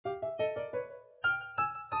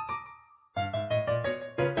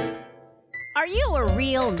Are you a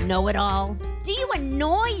real know-it-all? Do you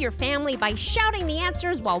annoy your family by shouting the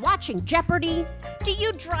answers while watching Jeopardy? Do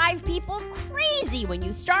you drive people crazy when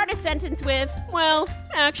you start a sentence with, well,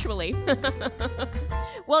 actually?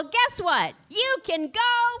 Well, guess what? You can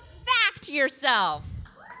go fact yourself.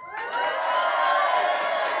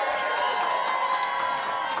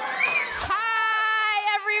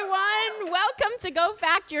 Hi, everyone. Welcome to Go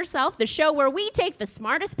Fact Yourself, the show where we take the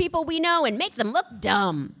smartest people we know and make them look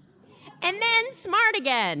dumb. And then smart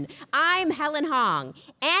again. I'm Helen Hong.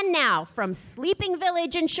 And now, from Sleeping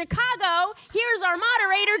Village in Chicago, here's our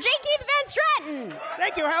moderator, J. Keith Van Stratton.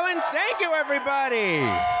 Thank you, Helen. Thank you, everybody.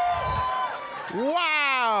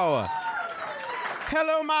 Wow.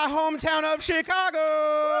 Hello, my hometown of Chicago.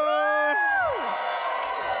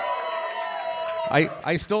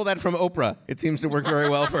 I stole that from Oprah. It seems to work very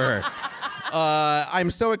well for her.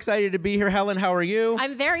 I'm so excited to be here. Helen, how are you?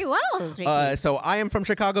 I'm very well. So I am from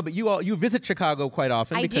Chicago, but you visit Chicago quite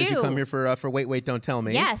often because do. You come here for Wait, Don't Tell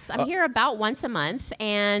Me. Yes, I'm here about once a month,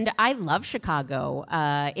 and I love Chicago.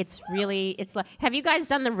 It's like, have you guys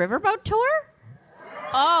done the Riverboat tour?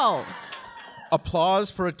 Oh. Applause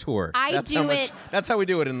for a tour. That's how we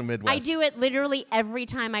do it in the Midwest. I do it literally every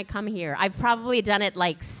time I come here. I've probably done it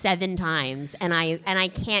like 7 times, and I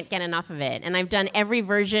can't get enough of it. And I've done every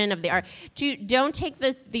version of the art. Don't take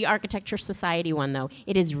the Architecture Society one though.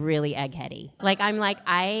 It is really eggheady.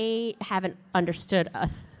 I haven't understood a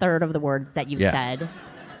third of the words that you've said.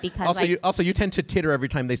 Because also you tend to titter every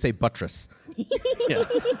time they say buttress. Yeah.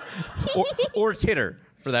 or titter,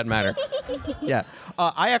 for that matter. Yeah.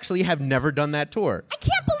 I actually have never done that tour. I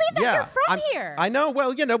can't believe that you're from here. I know.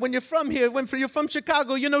 Well, when you're from here, you're from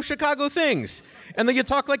Chicago, you know Chicago things. And then you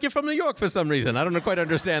talk like you're from New York for some reason. I don't quite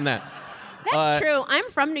understand that. That's true. I'm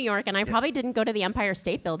from New York, and I probably didn't go to the Empire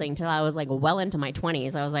State Building till I was well into my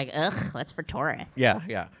 20s. I was like, ugh, that's for tourists.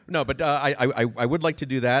 Yeah. No, but I would like to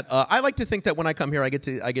do that. I like to think that when I come here, I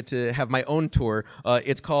get to have my own tour.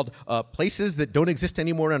 It's called Places That Don't Exist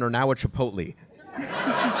Anymore and Are Now a Chipotle.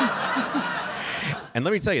 And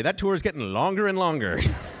let me tell you, that tour is getting longer and longer.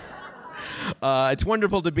 It's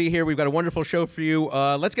wonderful to be here. We've got a wonderful show for you.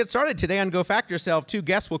 Let's get started. Today on Go Fact Yourself, 2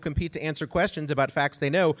 guests will compete to answer questions about facts they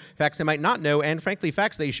know, facts they might not know, and frankly,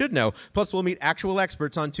 facts they should know. Plus, we'll meet actual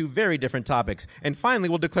experts on 2 very different topics. And finally,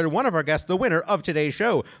 we'll declare one of our guests the winner of today's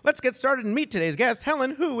show. Let's get started and meet today's guest.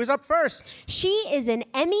 Helen, who is up first? She is an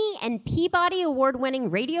Emmy and Peabody Award-winning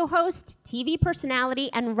radio host, TV personality,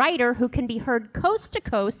 and writer who can be heard coast to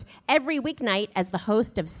coast every weeknight as the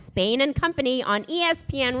host of Spain and Company on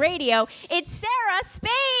ESPN Radio. It's Sarah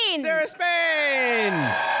Spain. Sarah Spain.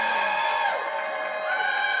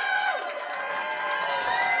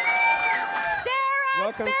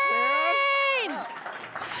 Welcome, Spain.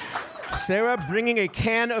 Sarah bringing a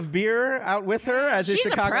can of beer out with her as a Chicago.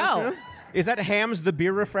 She's a pro. Is that Hamm's, the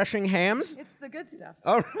beer refreshing Hamm's? It's the good stuff.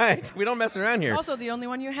 All right. We don't mess around here. Also the only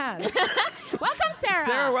one you had. Welcome,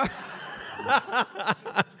 Sarah.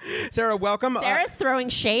 Sarah, welcome. Sarah's throwing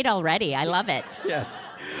shade already. I love it. Yes.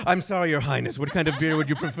 I'm sorry, Your Highness. What kind of beer would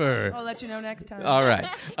you prefer? I'll let you know next time. All right.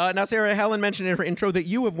 Now, Sarah, Helen mentioned in her intro that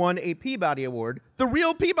you have won a Peabody Award, the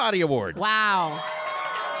real Peabody Award. Wow.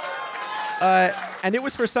 And it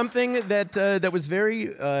was for something that was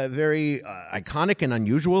very iconic and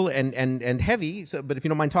unusual and heavy. So, but if you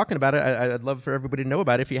don't mind talking about it, I'd love for everybody to know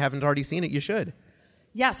about it. If you haven't already seen it, you should.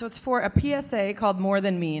 Yeah, so it's for a PSA called More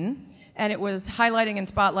Than Mean. And it was highlighting and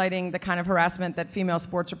spotlighting the kind of harassment that female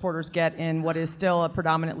sports reporters get in what is still a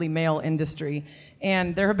predominantly male industry.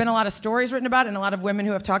 And there have been a lot of stories written about it and a lot of women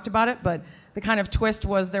who have talked about it, but the kind of twist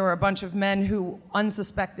was there were a bunch of men who,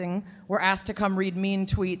 unsuspecting, were asked to come read mean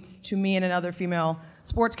tweets to me and another female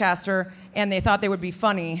sportscaster, and they thought they would be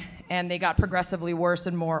funny, and they got progressively worse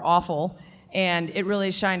and more awful. And it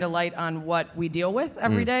really shined a light on what we deal with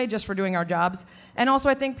every day just for doing our jobs. And also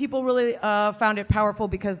I think people really found it powerful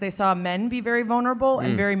because they saw men be very vulnerable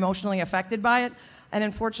and very emotionally affected by it. And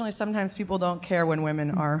unfortunately, sometimes people don't care when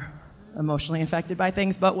women are emotionally affected by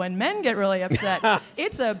things, but when men get really upset,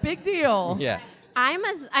 it's a big deal. Yeah. I'm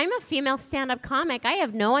a female stand-up comic. I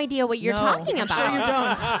have no idea what you're talking about. I'm sure you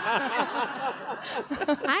don't.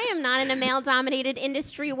 I am not in a male-dominated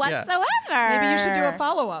industry whatsoever. Maybe you should do a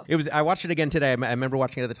follow-up. I watched it again today. I remember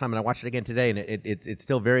watching it at the time, and I watched it again today, and it's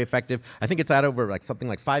still very effective. I think it's out over something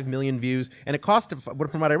like 5 million views, and it cost,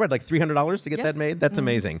 from what I read, $300 to get that made. That's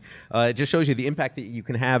amazing. It just shows you the impact that you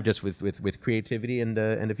can have just with creativity and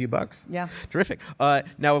a few bucks. Yeah. Terrific.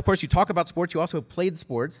 Now, of course, you talk about sports. You also played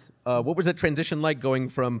sports. What was that transition like going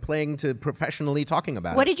from playing to professionally talking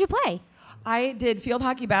about it? What did you play? I did field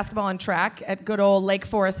hockey, basketball, and track at good old Lake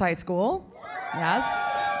Forest High School. Yes.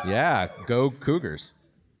 Yeah, go Cougars.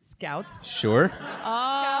 Scouts. Sure.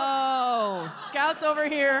 Oh. Scouts over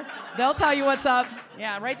here. They'll tell you what's up.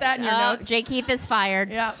 Yeah, write that in your notes. Jay Keith is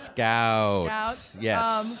fired. Yeah. Scouts.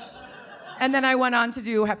 Yes. And then I went on to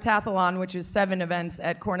do heptathlon, which is 7 events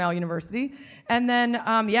at Cornell University. And then,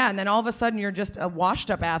 and then all of a sudden you're just a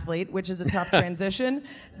washed-up athlete, which is a tough transition.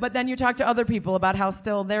 But then you talk to other people about how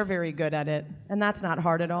still they're very good at it. And that's not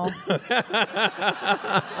hard at all.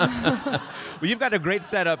 Well, you've got a great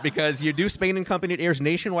setup because you do Spain and Company. It airs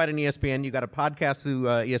nationwide on ESPN. You got a podcast through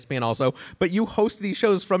ESPN also. But you host these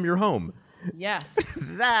shows from your home. Yes.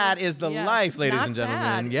 That is the life, ladies Not and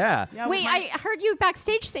gentlemen. bad. Yeah. Wait, I heard you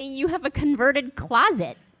backstage saying you have a converted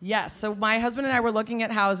closet. Yes. So my husband and I were looking at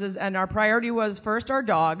houses, and our priority was first our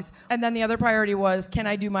dogs, and then the other priority was, can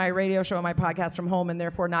I do my radio show and my podcast from home and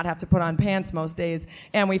therefore not have to put on pants most days?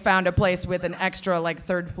 And we found a place with an extra,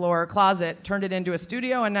 third floor closet, turned it into a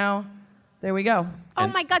studio, and now there we go. Oh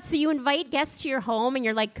my God! So you invite guests to your home, and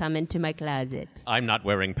you're like, "Come into my closet." I'm not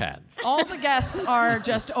wearing pants. All the guests are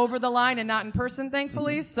just over the line and not in person,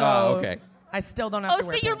 thankfully. So okay. I still don't have to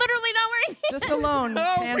wear so you're pants. literally not wearing pants. Just alone,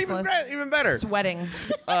 pantsless, Even better. sweating.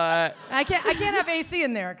 I can't have AC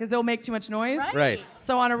in there because it'll make too much noise. Right.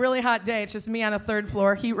 So on a really hot day, it's just me on a third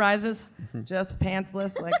floor. Heat rises, just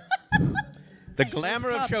pantsless, The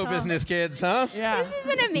glamour of show business, kids, huh? yeah. This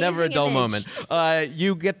is an amazing Never a dull image. moment.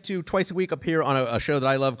 You get to twice a week appear on a show that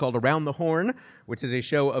I love called Around the Horn, which is a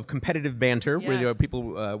show of competitive banter Yes.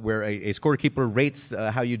 where a scorekeeper rates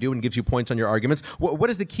how you do and gives you points on your arguments. What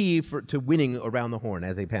is the key to winning Around the Horn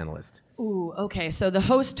as a panelist? Ooh, okay. So the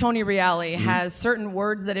host Tony Reale has certain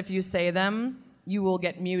words that if you say them, you will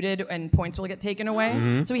get muted and points will get taken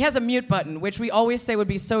away. So he has a mute button, which we always say would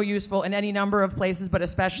be so useful in any number of places, but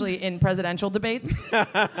especially in presidential debates.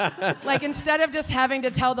 Instead of just having to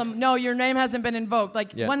tell them, no, your name hasn't been invoked,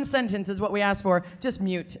 one sentence is what we ask for, just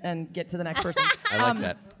mute and get to the next person. I like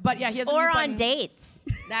that. But yeah, he has a Or mute on button. dates.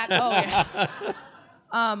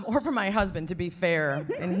 Or for my husband, to be fair,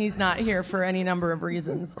 and he's not here for any number of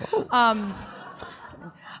reasons.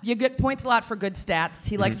 You get points a lot for good stats.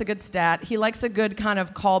 He likes a good stat. He likes a good kind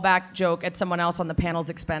of callback joke at someone else on the panel's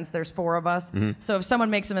expense. There's 4 of us. So if someone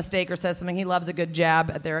makes a mistake or says something, he loves a good jab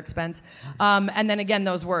at their expense. And then again,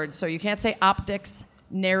 those words. So you can't say optics,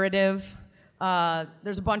 narrative.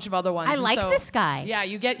 There's a bunch of other ones. I And like so, this guy. Yeah,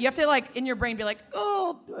 you have to in your brain be like,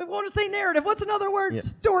 oh, I want to say narrative. What's another word? Yeah.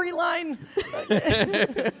 Storyline.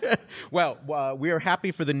 Well, we are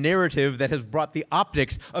happy for the narrative that has brought the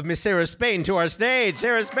optics of Miss Sarah Spain to our stage.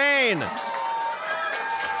 Sarah Spain!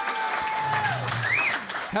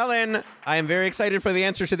 Helen, I am very excited for the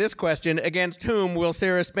answer to this question. Against whom will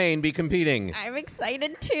Sarah Spain be competing? I'm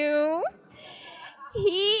excited too.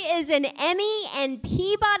 He is an Emmy and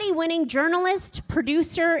Peabody winning journalist,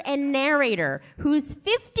 producer, and narrator whose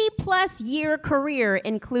 50-plus year career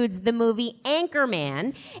includes the movie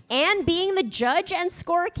Anchorman and being the judge and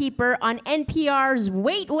scorekeeper on NPR's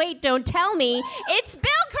Wait, Wait, Don't Tell Me. It's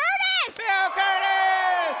Bill Curtis! Bill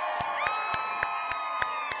Curtis!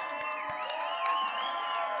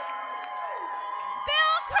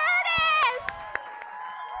 Bill Curtis!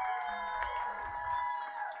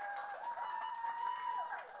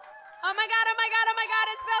 Oh my God, oh my God, oh my God,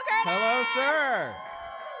 it's Bill Curtis! Hello, sir.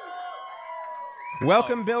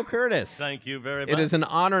 Welcome, Bill Curtis. Thank you very much. It is an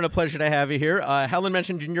honor and a pleasure to have you here. Helen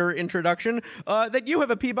mentioned in your introduction that you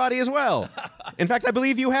have a Peabody as well. In fact, I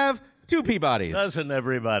believe you have 2 Peabodys. Doesn't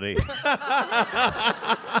everybody? We're having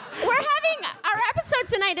our episode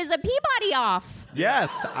tonight is a Peabody off. Yes.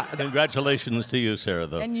 Congratulations to you, Sarah,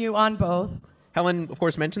 though. And you on both. Helen, of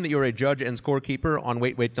course, mentioned that you're a judge and scorekeeper on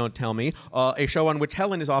Wait, Wait, Don't Tell Me, a show on which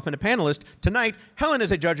Helen is often a panelist. Tonight, Helen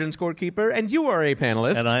is a judge and scorekeeper, and you are a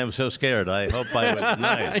panelist. And I am so scared. I hope I was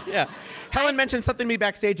nice. Yeah. Helen mentioned something to me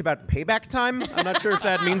backstage about payback time. I'm not sure if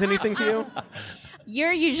that means anything to you.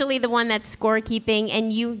 You're usually the one that's scorekeeping,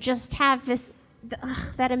 and you just have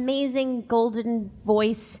that amazing golden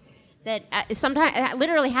voice that sometimes,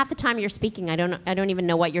 literally half the time you're speaking, I don't even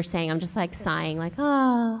know what you're saying. I'm just sighing,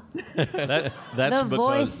 oh, That's the because,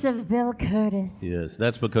 voice of Bill Curtis. Yes,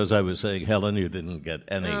 that's because I was saying, Helen, you didn't get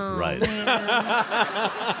any right.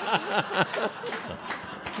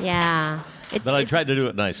 Yeah. But I tried to do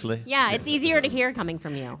it nicely. Yeah, it's easier to hear coming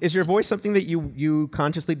from you. Is your voice something that you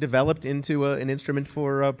consciously developed into an instrument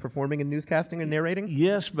for performing and newscasting and narrating?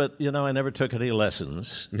 Yes, but, I never took any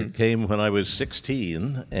lessons. It came when I was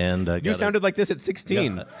 16, and I You sounded like this at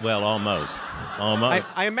 16. Yeah, well, almost. Almost.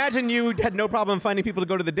 I imagine you had no problem finding people to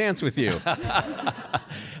go to the dance with you.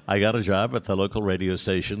 I got a job at the local radio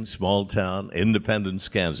station, small town, Independence,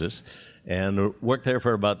 Kansas, and worked there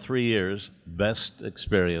for about 3 years. Best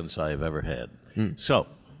experience I've ever had. So,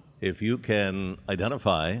 if you can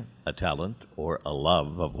identify a talent or a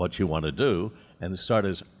love of what you want to do and start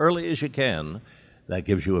as early as you can, that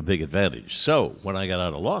gives you a big advantage. So when I got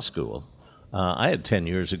out of law school, I had 10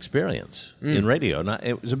 years experience in radio. Now,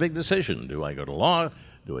 it was a big decision. Do I go to law?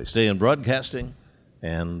 Do I stay in broadcasting?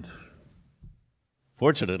 And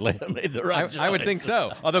fortunately, I made the right choice. I would think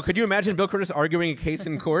so. Although, could you imagine Bill Curtis arguing a case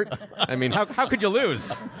in court? I mean, how could you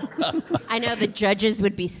lose? I know the judges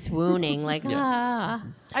would be swooning, like,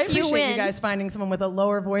 I appreciate win. you guys finding someone with a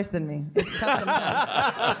lower voice than me. It's tough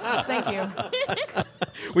sometimes. Thank you.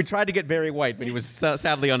 We tried to get Barry White, but he was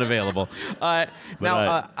sadly unavailable. I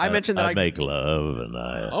mentioned that I make love, and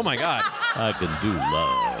Oh my God! I can do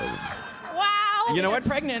love. Wow. You know what?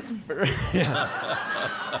 Pregnant.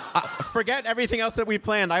 Forget everything else that we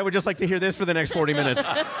planned. I would just like to hear this for the next 40 minutes.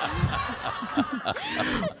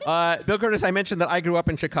 Bill Curtis, I mentioned that I grew up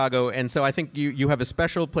in Chicago, and so I think you have a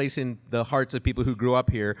special place in the hearts of people who grew up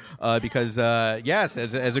here because, yes,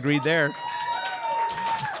 as agreed there.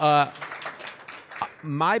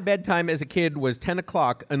 My bedtime as a kid was 10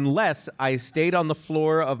 o'clock unless I stayed on the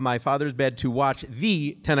floor of my father's bed to watch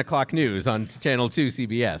the 10 o'clock news on Channel 2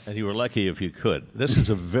 CBS. And you were lucky if you could. This is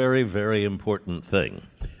a very, very important thing.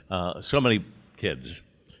 So many kids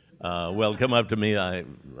come up to me. I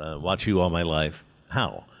watch you all my life.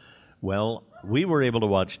 How? Well, we were able to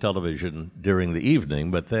watch television during the evening,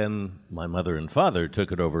 but then my mother and father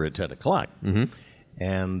took it over at 10 o'clock. Mm-hmm.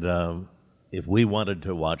 And if we wanted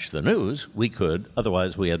to watch the news, we could.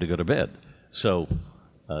 Otherwise, we had to go to bed. So,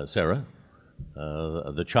 Sarah,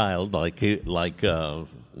 the child like you,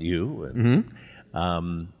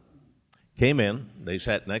 came in. They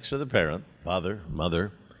sat next to the parent, father,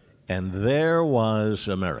 mother, and there was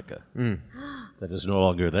America. That is no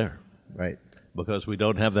longer there. Right. Because we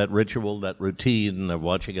don't have that ritual, that routine of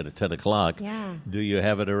watching it at 10 o'clock. Yeah. Do you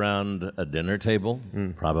have it around a dinner table?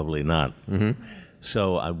 Probably not. Mm-hmm.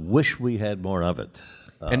 So I wish we had more of it.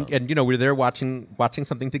 And you know, we're there watching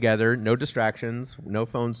something together, no distractions, no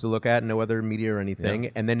phones to look at, no other media or anything.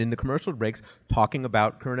 Yeah. And then in the commercial breaks, talking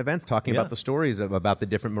about current events, talking about the stories about the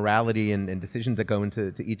different morality and decisions that go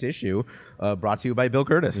into each issue, brought to you by Bill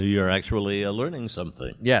Curtis. You're actually learning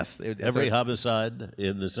something. Yes. Every homicide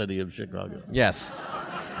in the city of Chicago. Yes.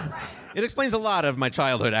 It explains a lot of my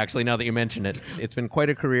childhood, actually, now that you mention it. It's been quite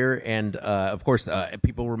a career, and, of course,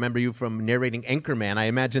 people remember you from narrating Anchorman. I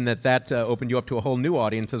imagine that opened you up to a whole new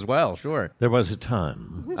audience as well, sure. There was a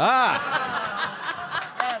time. Yes.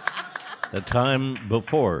 A time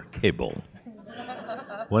before cable,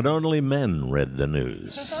 when only men read the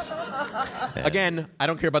news. Again, I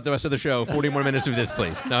don't care about the rest of the show. 40 more minutes of this,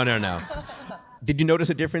 please. No. Did you notice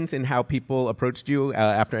a difference in how people approached you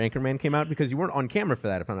after Anchorman came out? Because you weren't on camera for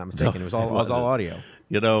that, if I'm not mistaken. No, it was all audio.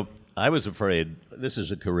 You know, I was afraid this is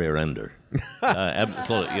a career ender.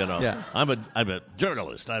 Absolutely, you know. Yeah. I'm a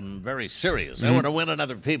journalist. I'm very serious. Mm-hmm. I want to win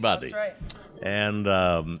another Peabody. That's right. And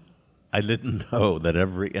I didn't know that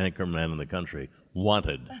every anchorman in the country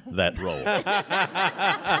wanted that role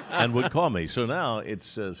and would call me. So now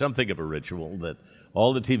it's something of a ritual that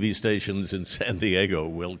all the TV stations in San Diego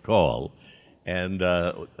will call. And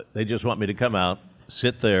they just want me to come out,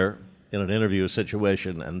 sit there in an interview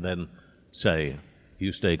situation, and then say,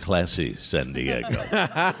 "You stay classy, San Diego,"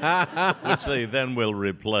 which they then will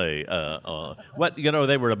replay.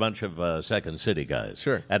 They were a bunch of Second City guys.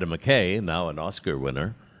 Sure. Adam McKay, now an Oscar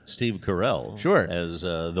winner. Steve Carell, sure, as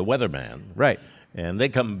the weatherman. Right. And they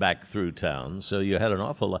come back through town, so you had an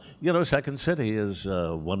awful lot. You know, Second City is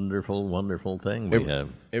a wonderful, wonderful thing we have.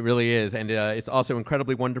 It really is, and it's also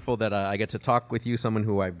incredibly wonderful that I get to talk with you, someone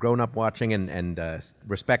who I've grown up watching and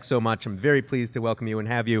respect so much. I'm very pleased to welcome you and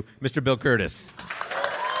have you, Mr. Bill Curtis.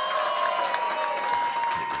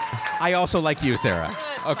 I also like you, Sarah.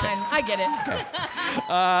 Okay. Fine. I get it. Okay.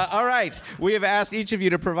 All right. We have asked each of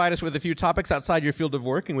you to provide us with a few topics outside your field of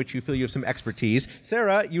work in which you feel you have some expertise.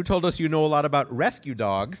 Sarah, you told us you know a lot about rescue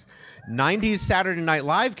dogs, 90s Saturday Night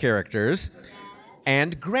Live characters,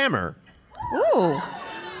 and grammar. Ooh.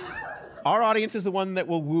 Our audience is the one that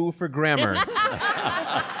will woo for grammar.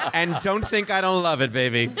 And don't think I don't love it,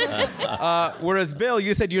 baby. Whereas, Bill,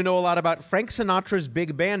 you said you know a lot about Frank Sinatra's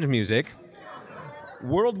big band music,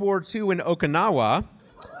 World War II in Okinawa,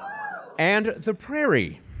 and the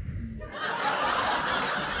prairie,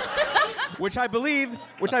 which I believe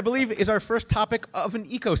is our first topic of an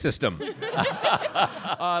ecosystem.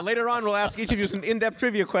 Later on, we'll ask each of you some in-depth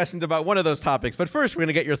trivia questions about one of those topics. But first, we're going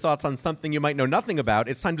to get your thoughts on something you might know nothing about.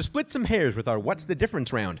 It's time to split some hairs with our What's the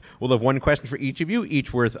Difference round. We'll have one question for each of you,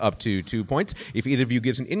 each worth up to 2 points. If either of you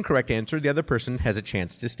gives an incorrect answer, the other person has a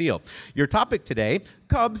chance to steal. Your topic today,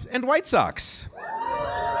 Cubs and White Sox.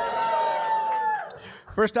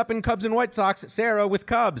 First up in Cubs and White Sox, Sarah with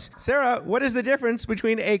Cubs. Sarah, what is the difference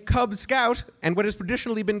between a Cub Scout and what has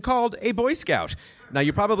traditionally been called a Boy Scout? Now,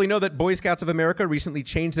 you probably know that Boy Scouts of America recently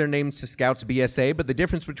changed their names to Scouts BSA, but the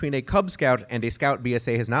difference between a Cub Scout and a Scout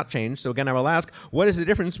BSA has not changed. So again, I will ask, what is the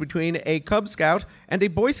difference between a Cub Scout and a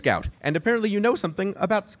Boy Scout? And apparently you know something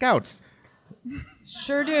about Scouts.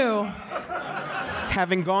 Sure do.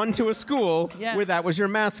 Having gone to a school Yes. where that was your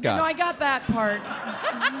mascot. No, I got that part.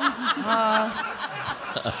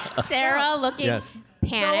 Sarah looking Yes.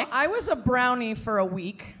 panicked. So I was a brownie for a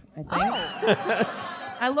week, I think.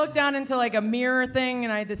 I looked down into like a mirror thing,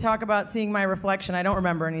 and I had to talk about seeing my reflection. I don't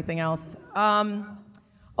remember anything else.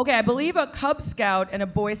 Okay, I believe a Cub Scout and a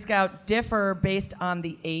Boy Scout differ based on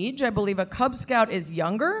the age. I believe a Cub Scout is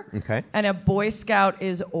younger, Okay. and a Boy Scout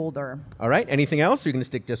is older. All right, anything else? Or you're going to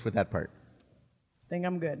stick just with that part? Think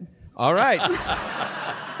I'm good. All right.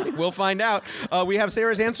 We'll find out. We have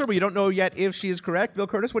Sarah's answer, but you don't know yet if she is correct. Bill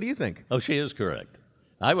Curtis, what do you think? Oh, she is correct.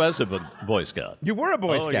 I was a Boy Scout. You were a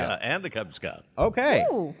Boy Oh, Scout. yeah, and a Cub Scout. Okay.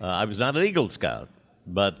 Ooh. I was not an Eagle Scout,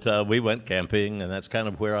 but we went camping, and that's kind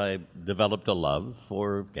of where I developed a love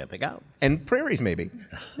for camping out. And prairies, maybe.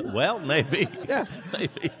 Well, maybe. Yeah.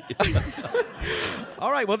 Maybe.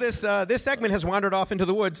 All right, well, this segment has wandered off into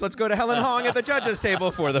the woods. Let's go to Helen Hong at the judges'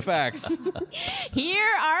 table for the facts.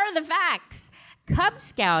 Here are the facts. Cub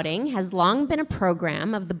Scouting has long been a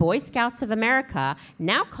program of the Boy Scouts of America,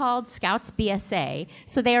 now called Scouts BSA,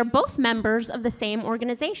 so they are both members of the same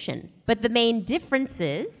organization. But the main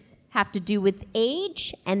differences have to do with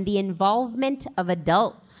age and the involvement of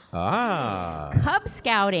adults. Ah. Cub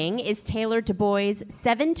Scouting is tailored to boys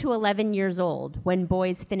 7 to 11 years old. When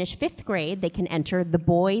boys finish 5th grade, they can enter the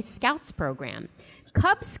Boy Scouts program.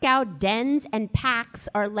 Cub Scout dens and packs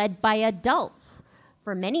are led by adults.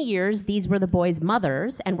 For many years, these were the boys'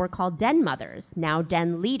 mothers and were called den mothers, now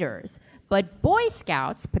den leaders. But Boy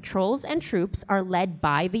Scouts, patrols, and troops are led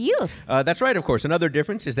by the youth. That's right, of course. Another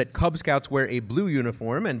difference is that Cub Scouts wear a blue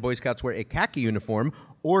uniform and Boy Scouts wear a khaki uniform,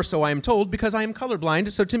 or so I am told, because I am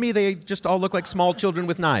colorblind, so to me they just all look like small children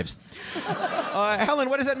with knives. Helen,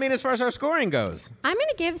 what does that mean as far as our scoring goes? I'm going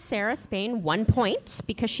to give Sarah Spain 1 point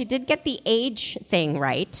because she did get the age thing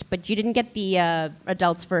right, but you didn't get the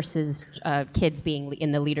adults versus kids being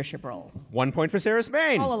in the leadership roles. 1 point for Sarah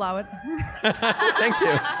Spain. I'll allow it. Thank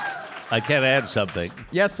you. I can add something.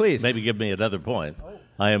 Yes, please. Maybe give me another point.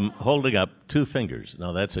 I am holding up 2 fingers.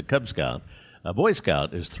 Now, that's a Cub Scout. A Boy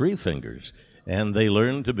Scout is 3 fingers, and they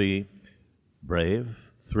learn to be brave,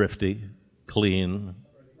 thrifty, clean,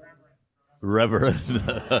 reverent.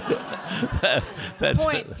 That's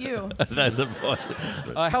Point, you. That's a point.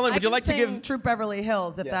 Helen, I would you can like to sing give Troop Beverly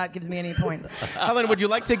Hills if that gives me any points. Helen, would you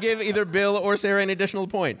like to give either Bill or Sarah an additional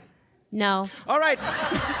point? No. All right.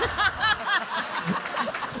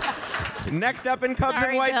 Next up in Cubs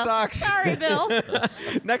and White Bill. Sox. Sorry, Bill.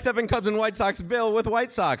 Next up in Cubs and White Sox, Bill with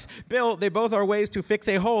White Sox. Bill, they both are ways to fix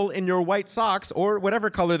a hole in your white socks, or whatever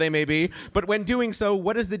color they may be. But when doing so,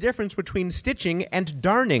 what is the difference between stitching and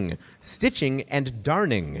darning? Stitching and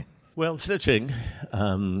darning. Well, stitching,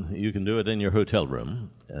 you can do it in your hotel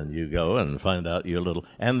room, and you go and find out your little...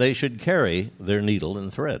 And they should carry their needle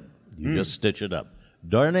and thread. You just stitch it up.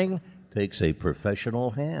 Darning takes a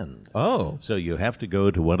professional hand. Oh. So you have to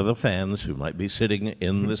go to one of the fans who might be sitting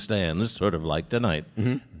in the stands, sort of like tonight.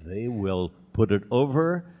 They will put it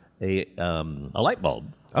over a light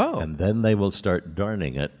bulb. Oh. And then they will start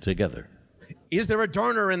darning it together. Is there a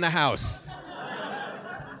darner in the house?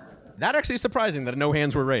 That actually is surprising that no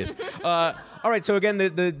hands were raised. All right, so again,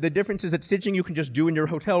 the difference is that stitching you can just do in your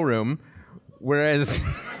hotel room, whereas...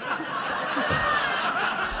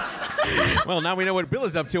 Well, now we know what Bill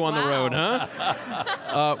is up to on the road,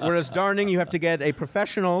 huh? Whereas darning, you have to get a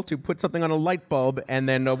professional to put something on a light bulb, and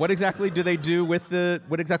then what exactly do they do with the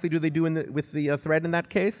thread in that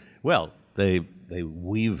case? Well, they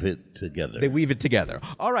weave it together. They weave it together.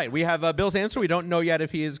 All right, we have Bill's answer. We don't know yet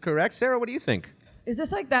if he is correct. Sarah, what do you think? Is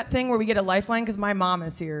this like that thing where we get a lifeline because my mom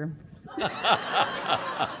is here?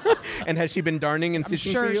 And has she been darning and I'm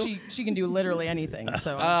stitching sure for you? she can do literally anything,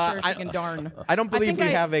 so I'm sure she can darn. I don't believe think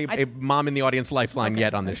we have a mom in the audience lifeline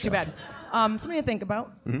yet on this show. Too bad. Something to think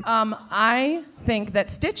about. I think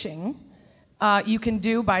that stitching you can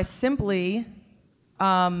do by simply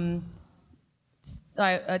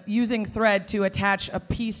using thread to attach a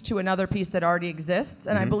piece to another piece that already exists,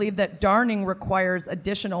 and I believe that darning requires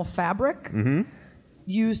additional fabric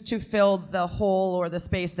used to fill the hole or the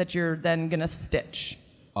space that you're then going to stitch.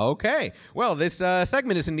 Okay. Well, this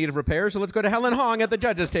segment is in need of repair, so let's go to Helen Hong at the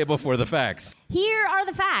judges' table for the facts. Here are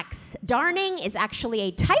the facts. Darning is actually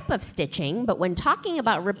a type of stitching, but when talking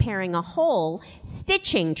about repairing a hole,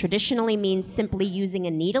 stitching traditionally means simply using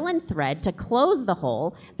a needle and thread to close the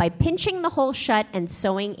hole by pinching the hole shut and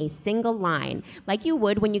sewing a single line, like you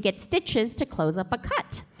would when you get stitches to close up a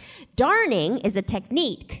cut. Darning is a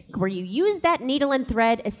technique where you use that needle and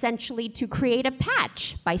thread essentially to create a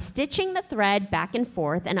patch by stitching the thread back and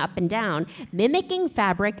forth and up and down, mimicking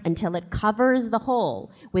fabric until it covers the hole.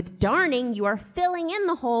 With darning, you are filling in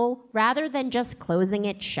the hole rather than just closing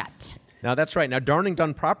it shut. Now, that's right. Now, darning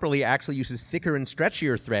done properly actually uses thicker and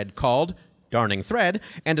stretchier thread called darning thread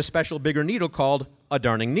and a special bigger needle called a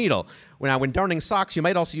darning needle. Now, when darning socks, you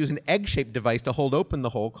might also use an egg-shaped device to hold open the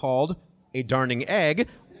hole called a darning egg.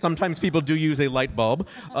 Sometimes people do use a light bulb.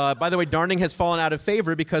 By the way, darning has fallen out of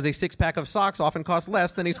favor because a six-pack of socks often costs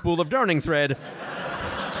less than a spool of darning thread.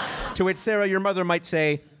 To which, Sarah, your mother might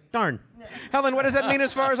say, darn. Helen, what does that mean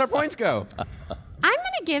as far as our points go? I'm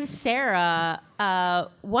going to give Sarah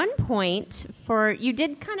 1 point for, you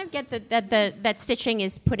did kind of get that stitching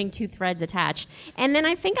is putting two threads attached. And then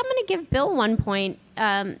I think I'm going to give Bill 1 point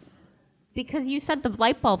because you said the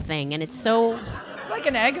light bulb thing, and it's so... It's like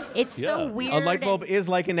an egg. It's so weird. A light bulb is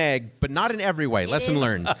like an egg, but not in every way. Lesson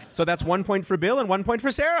learned. So that's 1 point for Bill and 1 point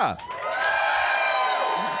for Sarah.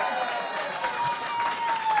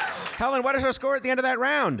 Helen, what is our score at the end of that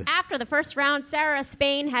round? After the first round, Sarah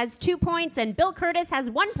Spain has 2 points and Bill Curtis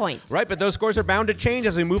has 1 point. Right, but those scores are bound to change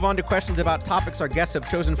as we move on to questions about topics our guests have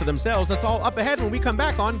chosen for themselves. That's all up ahead when we come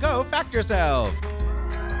back on Go Fact Yourself.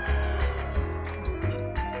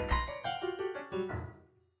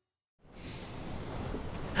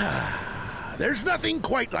 There's nothing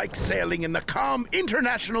quite like sailing in the calm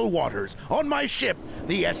international waters on my ship,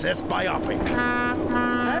 the SS Biopic.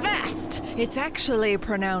 Avast! It's actually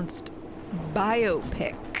pronounced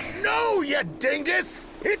biopic. No, you dingus!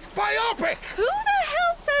 It's biopic! Who the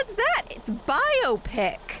hell says that? It's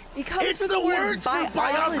biopic. It comes It's from the word words for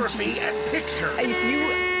biography and picture. If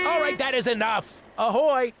you... All right, that is enough.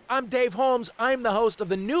 Ahoy, I'm Dave Holmes. I'm the host of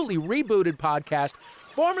the newly rebooted podcast,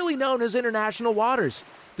 formerly known as International Waters,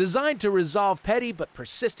 designed to resolve petty but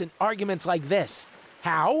persistent arguments like this.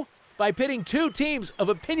 How? By pitting two teams of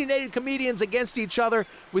opinionated comedians against each other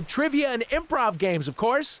with trivia and improv games, of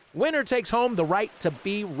course. Winner takes home the right to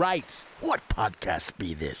be right. What podcast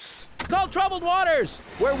be this? It's called Troubled Waters,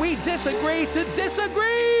 where we disagree to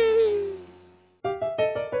disagree.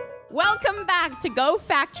 Welcome back to Go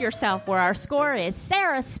Fact Yourself, where our score is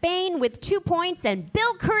Sarah Spain with 2 points and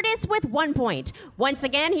Bill Curtis with 1 point. Once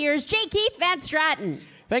again, here's J. Keith Van Stratton.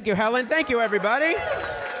 Thank you, Helen. Thank you, everybody.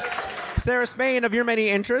 Sarah Spain, of your many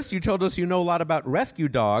interests, you told us you know a lot about rescue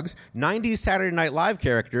dogs, 90s Saturday Night Live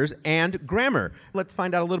characters, and grammar. Let's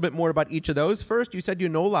find out a little bit more about each of those. First, you said you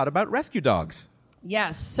know a lot about rescue dogs.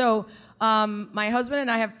 Yes. So my husband and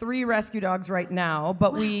I have 3 rescue dogs right now,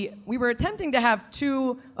 but we were attempting to have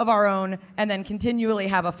 2 of our own and then continually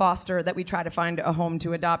have a foster that we try to find a home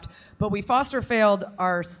to adopt. But we foster failed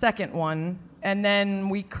our second one, and then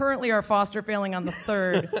we currently are foster failing on the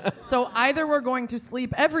third. So either we're going to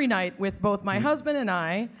sleep every night with both my husband and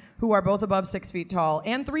I, who are both above 6 feet tall,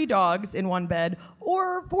 and 3 dogs in one bed,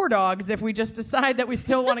 or 4 dogs if we just decide that we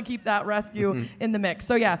still want to keep that rescue in the mix.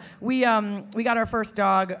 So yeah, we got our first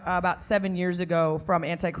dog about 7 years ago from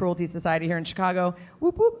Anti-Cruelty Society here in Chicago.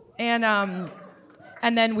 Whoop whoop. And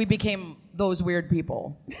then we became those weird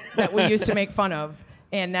people that we used to make fun of.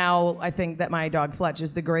 And now I think that my dog Fletch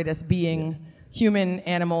is the greatest being, human,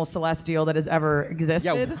 animal, celestial that has ever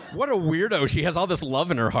existed. Yeah, what a weirdo. She has all this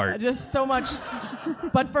love in her heart. Just so much,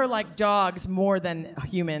 but for like dogs more than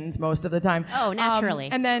humans most of the time. Oh, naturally.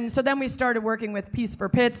 And then we started working with Peace for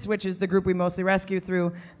Pits, which is the group we mostly rescue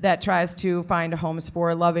through that tries to find homes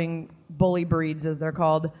for loving bully breeds, as they're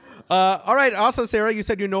called. All right. Also, Sarah, you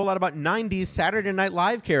said you know a lot about 90s Saturday Night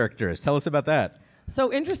Live characters. Tell us about that.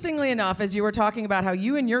 So interestingly enough, as you were talking about how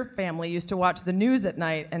you and your family used to watch the news at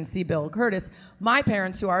night and see Bill Curtis, my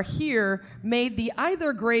parents, who are here, made the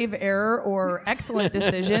either grave error or excellent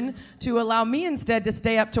decision to allow me instead to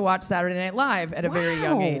stay up to watch Saturday Night Live at a very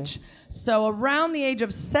young age. So around the age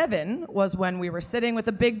of 7 was when we were sitting with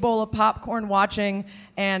a big bowl of popcorn watching,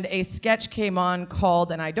 and a sketch came on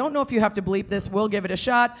called, and I don't know if you have to bleep this, we'll give it a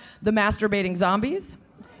shot, The Masturbating Zombies.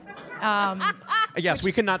 Yes,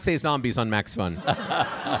 we cannot say zombies on Max Fun.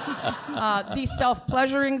 The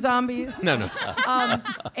self-pleasuring zombies. No.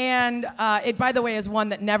 And it, by the way, is one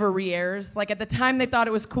that never re-airs. Like, at the time, they thought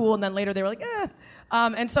it was cool, and then later they were like, eh.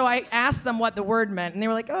 And so I asked them what the word meant, and they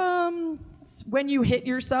were like, it's when you hit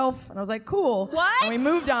yourself. And I was like, cool. What? And we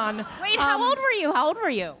moved on. Wait, how old were you? How old were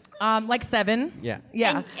you? Like 7. Yeah.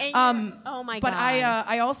 Yeah. Oh my But God.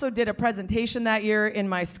 I also did a presentation that year in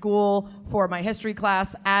my school for my history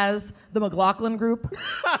class as the McLaughlin group.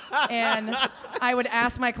 And I would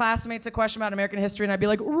ask my classmates a question about American history, and I'd be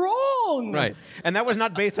like, wrong. Right. And that was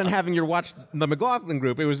not based on having you watch the McLaughlin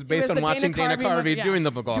group. It was based on the watching Dana Carvey doing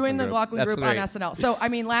the McLaughlin doing the group. McLaughlin That's group great. on SNL. So, I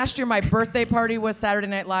mean, last year my birthday party was Saturday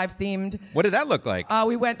Night Live themed. What did that look like?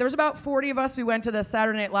 There was about 40 of us. We went to the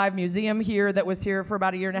Saturday Night Live Museum here that was here for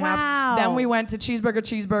about a year and a Wow. half. Then we went to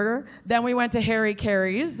Cheeseburger. Then we went to Harry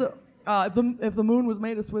Carey's. If the moon was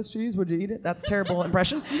made of Swiss cheese, would you eat it? That's a terrible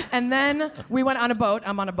impression. And then we went on a boat.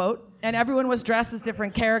 I'm on a boat. And everyone was dressed as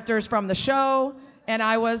different characters from the show. And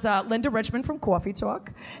I was Linda Richmond from Coffee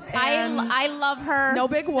Talk. And I love her. no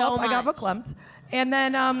big so whoop. I got much. verklempt. And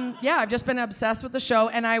then, I've just been obsessed with the show.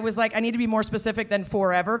 And I was like, I need to be more specific than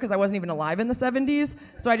forever because I wasn't even alive in the 70s.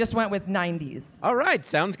 So I just went with 90s. All right.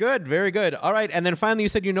 Sounds good. Very good. All right. And then finally, you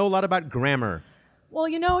said you know a lot about grammar. Well,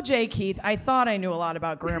 you know, Jay Keith, I thought I knew a lot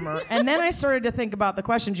about grammar. And then I started to think about the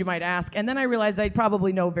questions you might ask. And then I realized I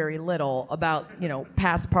probably know very little about,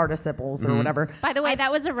 past participles or whatever. By the way,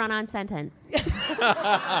 that was a run-on sentence.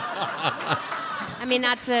 I mean,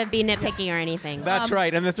 not to be nitpicky or anything. That's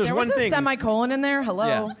right. And if there's There one was a thing. semicolon in there. Hello.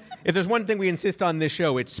 Yeah. If there's one thing we insist on this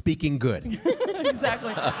show, it's speaking good.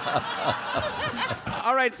 Exactly.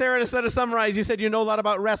 All right, Sarah, to summarize, you said you know a lot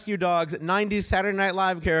about rescue dogs, 90s Saturday Night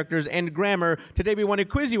Live characters, and grammar. Today we want to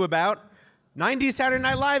quiz you about 90s Saturday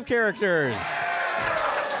Night Live characters.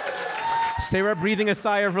 Sarah breathing a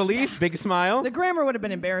sigh of relief, big smile. The grammar would have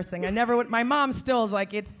been embarrassing. I never would. My mom still is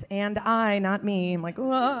like, it's and I, not me. I'm like,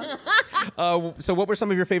 whoa. So what were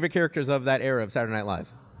some of your favorite characters of that era of Saturday Night Live?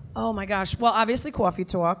 Oh my gosh. Well, obviously Coffee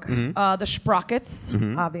Talk, the Sprockets,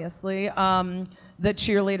 obviously, the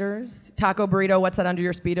cheerleaders, Taco Burrito, what's that under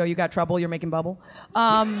your Speedo? You got trouble, you're making bubble.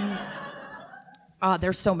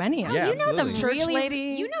 There's so many. Yeah, You know them absolutely. Church really.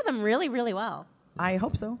 lady. You know them really, really well. I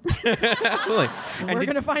hope so. Absolutely. We're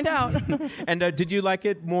going to find out. And did you like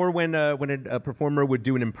it more when a performer would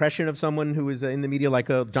do an impression of someone who was in the media, like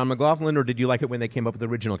John McLaughlin, or did you like it when they came up with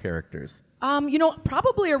original characters?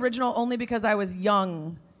 Probably original only because I was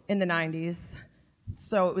young in the 90s.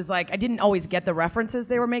 So it was like I didn't always get the references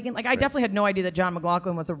they were making. Like I definitely had no idea that John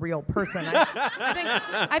McLaughlin was a real person.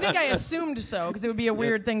 I think I assumed so because it would be a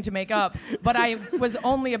weird thing to make up. But I was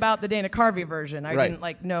only about the Dana Carvey version. I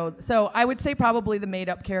didn't know. So I would say probably the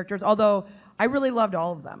made-up characters. Although I really loved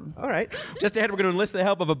all of them. All right. Just ahead, we're going to enlist the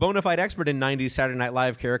help of a bona fide expert in 90s Saturday Night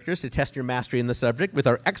Live characters to test your mastery in the subject with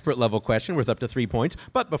our expert level question worth up to 3 points.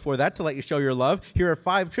 But before that, to let you show your love, here are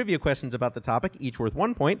 5 trivia questions about the topic, each worth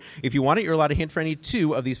 1 point. If you want it, you're allowed a hint for any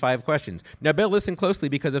 2 of these 5 questions. Now, Bill, listen closely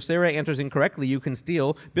because if Sarah answers incorrectly, you can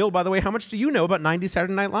steal. Bill, by the way, how much do you know about 90s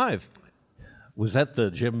Saturday Night Live? Was that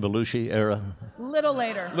the Jim Belushi era? Little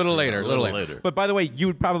later. Little later. later. But by the way,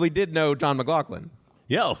 you probably did know John McLaughlin.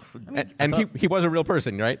 Yeah. And he was a real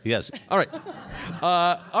person, right? Yes. All right.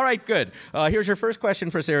 All right, good. Here's your first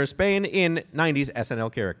question for Sarah Spain in 90s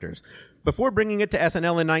SNL characters. Before bringing it to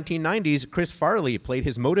SNL in 1990s, Chris Farley played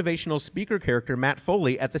his motivational speaker character Matt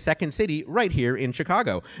Foley at the Second City right here in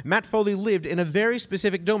Chicago. Matt Foley lived in a very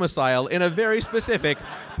specific domicile in a very specific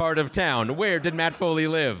part of town. Where did Matt Foley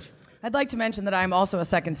live? I'd like to mention that I'm also a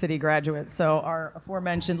Second City graduate, so our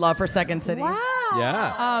aforementioned love for Second City. Wow.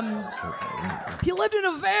 Yeah. He lived in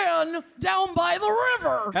a van down by the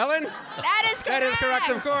river. Helen? That is correct. That is correct,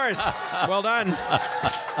 of course. Well done.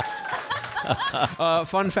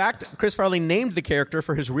 Fun fact, Chris Farley named the character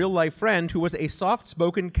for his real-life friend who was a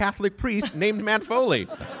soft-spoken Catholic priest named Matt Foley.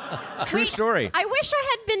 True story. I wish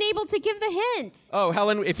I had been able to give the hint. Oh,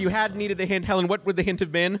 Helen, if you had needed the hint, Helen, what would the hint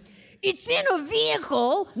have been? It's in a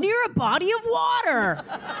vehicle near a body of water.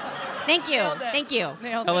 Thank you. Thank you.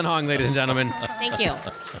 Nailed it. Helen Hong, ladies and gentlemen. Thank you.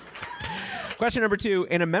 Question number 2.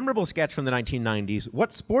 In a memorable sketch from the 1990s,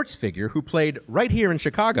 what sports figure who played right here in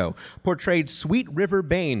Chicago portrayed Sweet River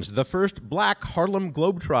Baines, the first black Harlem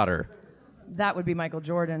Globetrotter? That would be Michael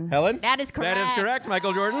Jordan. Helen? That is correct. That is correct,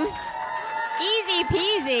 Michael Jordan. Easy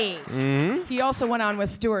peasy. He also went on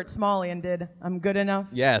with Stuart Smalley and did I'm Good Enough.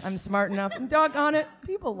 Yes. I'm Smart Enough. And doggone it,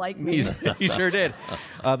 people like me. He sure did.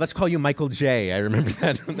 Let's call you Michael J. I remember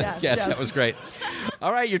that from that sketch. Yes. That was great.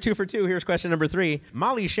 All right, you're 2 for 2. Here's question number 3.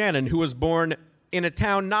 Molly Shannon, who was born in a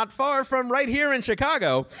town not far from right here in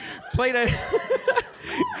Chicago, played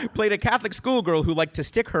a Catholic schoolgirl who liked to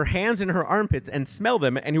stick her hands in her armpits and smell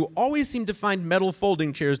them, and who always seemed to find metal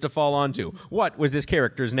folding chairs to fall onto. What was this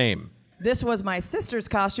character's name? This was my sister's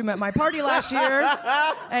costume at my party last year,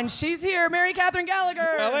 and she's here, Mary Catherine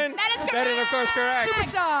Gallagher. Helen? That is correct. That is, of course, correct.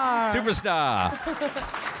 Superstar.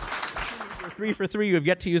 Superstar. You're 3 for 3. You have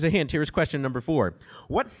yet to use a hint. Here's question number 4.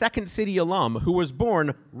 What Second City alum who was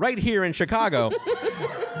born right here in Chicago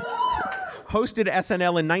hosted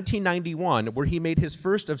SNL in 1991, where he made his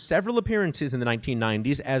first of several appearances in the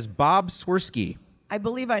 1990s as Bob Swirsky? I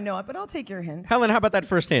believe I know it, but I'll take your hint. Helen, how about that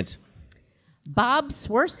first hint? Bob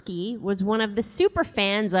Swirsky was one of the super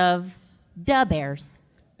fans of Da Bears.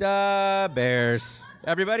 Da Bears.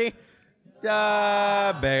 Everybody?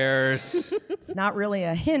 Da Bears. It's not really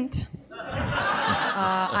a hint.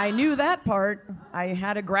 I knew that part. I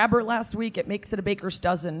had a grabber last week. It makes it a baker's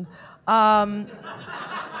dozen.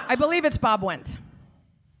 I believe it's Bob Wendt.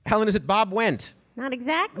 Helen, is it Bob Wendt? Not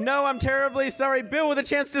exactly. No, I'm terribly sorry. Bill with a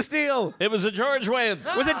chance to steal. It was a George Wendt.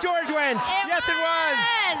 Was it George Wendt? Yes, it was.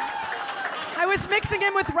 I was mixing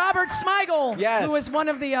him with Robert Smigel, Yes. who was one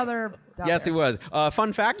of the other. Yes, he was.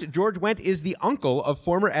 Fun fact, George Wendt is the uncle of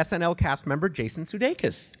former SNL cast member Jason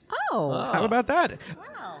Sudeikis. Oh. How about that?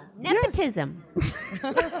 Wow. Nepotism.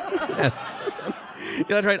 Yes. Yeah,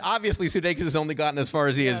 that's right. Obviously, Sudeikis has only gotten as far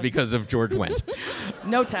as he is because of George Wendt.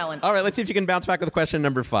 No talent. All right, let's see if you can bounce back with question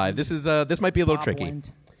number 5. This might be a little Bob tricky.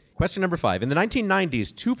 Wendt. Question number 5. In the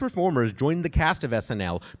 1990s, 2 performers joined the cast of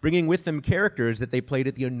SNL, bringing with them characters that they played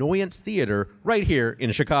at the Annoyance Theater right here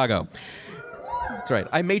in Chicago. That's right.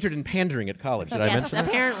 I majored in pandering at college. Did I Yes, mention that?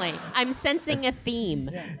 apparently. I'm sensing a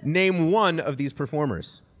theme. Name one of these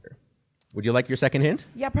performers. Would you like your second hint?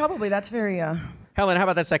 Yeah, probably. That's very. Helen, how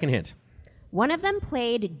about that second hint? One of them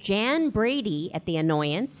played Jan Brady at The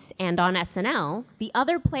Annoyance and on SNL. The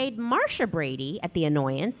other played Marsha Brady at The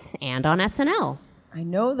Annoyance and on SNL. I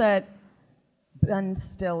know that Ben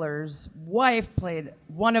Stiller's wife played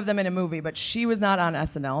one of them in a movie, but she was not on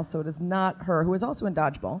SNL, so it is not her, who was also in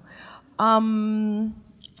Dodgeball.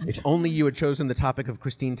 If only you had chosen the topic of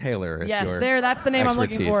Christine Taylor. Yes, that's the name I'm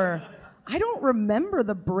looking expertise. for. I don't remember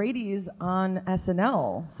the Bradys on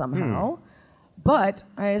SNL somehow, but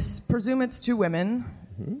I presume it's 2 women,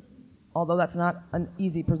 although that's not an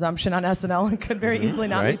easy presumption on SNL. It could very easily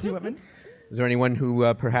not Right. be 2 women. Is there anyone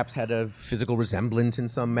who perhaps had a physical resemblance in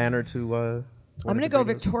some manner to... I'm going to go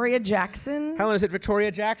Victoria Jackson. Helen, is it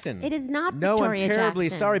Victoria Jackson? It is not No, Victoria I'm terribly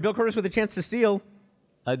Jackson. sorry. Bill Curtis with a chance to steal.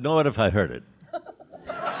 I'd know it if I heard it.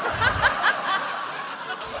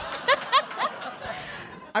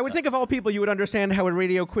 I would think of all people you would understand how a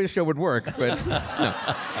radio quiz show would work, but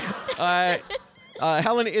no.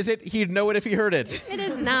 Helen, is it he'd know it if he heard it? It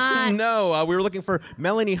is not. No, we were looking for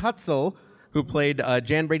Melanie Hutzel, who played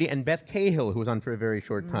Jan Brady, and Beth Cahill, who was on for a very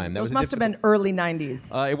short time. That Those was a must have been early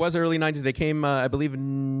 90s. It was early 90s. They came, I believe,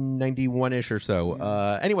 in 91-ish or so.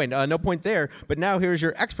 Anyway, no point there. But now here's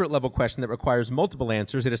your expert-level question that requires multiple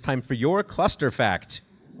answers. It is time for your cluster fact.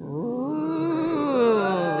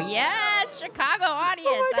 Ooh, yes, Chicago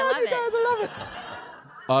audience. I love it.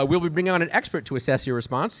 We'll be bringing on an expert to assess your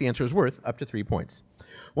response. The answer is worth up to 3 points.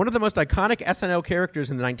 One of the most iconic SNL characters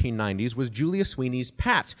in the 1990s was Julia Sweeney's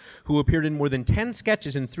Pat, who appeared in more than 10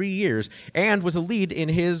 sketches in 3 years and was a lead in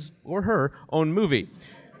his or her own movie,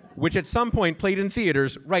 which at some point played in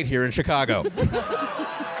theaters right here in Chicago.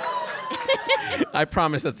 I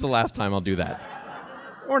promise that's the last time I'll do that.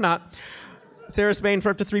 Or not. Sarah Spain for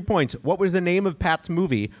up to 3 points. What was the name of Pat's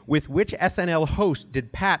movie? With which SNL host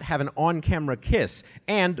did Pat have an on-camera kiss?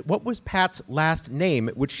 And what was Pat's last name,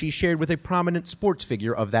 which she shared with a prominent sports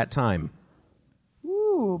figure of that time?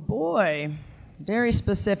 Ooh, boy. Very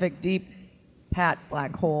specific, deep Pat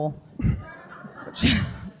black hole. Which, I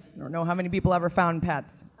don't know how many people ever found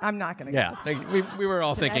Pats. I'm not going to Yeah, we were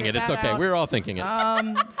all thinking it. edit It's that okay. out? We were all thinking it.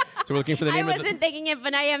 So we're looking for the I name of wasn't thinking it,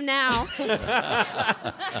 but I am now.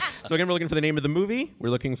 So again, we're looking for the name of the movie.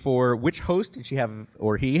 We're looking for which host did she have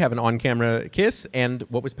or he have an on-camera kiss, and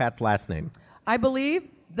what was Pat's last name? I believe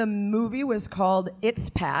the movie was called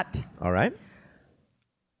It's Pat. All right.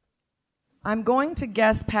 I'm going to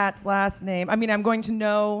guess Pat's last name. I mean, I'm going to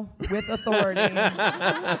know with authority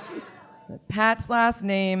that Pat's last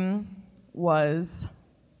name was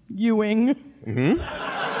Ewing. It's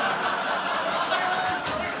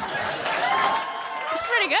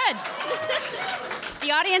pretty good.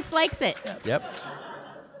 The audience likes it. Yep.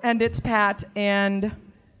 And it's Pat, and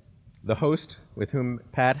The host with whom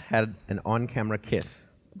Pat had an on-camera kiss.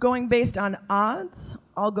 going based on odds,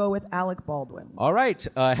 I'll go with Alec Baldwin. All right.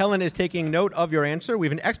 Helen is taking note of your answer. We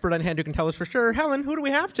have an expert on hand who can tell us for sure. Helen, who do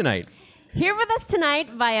we have tonight? Here with us tonight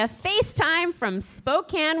via FaceTime from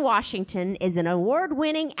Spokane, Washington, is an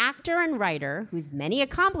award-winning actor and writer whose many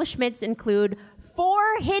accomplishments include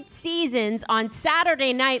 4 hit seasons on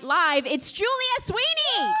Saturday Night Live. It's Julia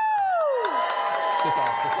Sweeney! Just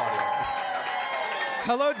audio.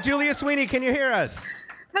 Hello, Julia Sweeney. Can you hear us?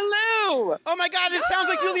 Hello. Oh my God! It sounds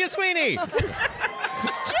like Julia Sweeney. Julia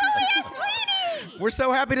Sweeney! We're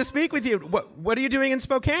so happy to speak with you. What are you doing in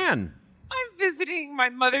Spokane? I'm visiting my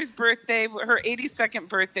mother's birthday. Her 82nd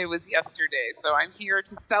birthday was yesterday, so I'm here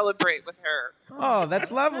to celebrate with her. Oh,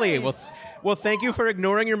 that's lovely. Nice. Well, thank you for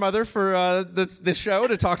ignoring your mother for this show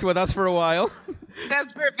to talk with us for a while.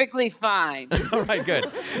 That's perfectly fine. All right, good.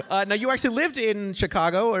 Now, you actually lived in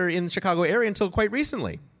Chicago or in the Chicago area until quite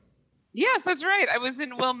recently. Yes, that's right. I was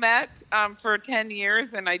in Wilmette for 10 years,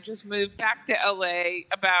 and I just moved back to L.A.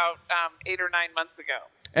 about 8 or 9 months ago.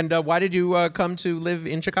 And why did you come to live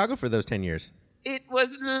in Chicago for those 10 years? It was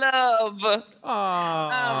love.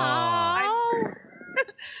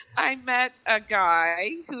 I met a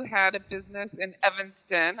guy who had a business in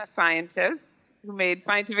Evanston, a scientist who made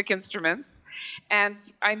scientific instruments, and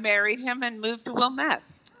I married him and moved to Wilmette.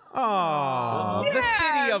 Oh, Yes.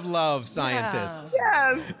 The city of love, scientists.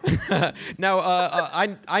 Yes. Now,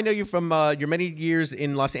 I know you from your many years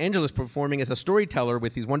in Los Angeles performing as a storyteller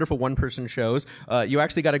with these wonderful one-person shows. You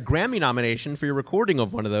actually got a Grammy nomination for your recording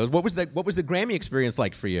of one of those. What was the Grammy experience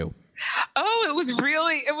like for you? Oh, it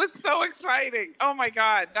was so exciting. Oh my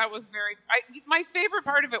God, that was my favorite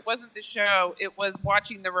part of it wasn't the show, it was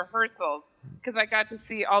watching the rehearsals, because I got to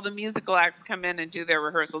see all the musical acts come in and do their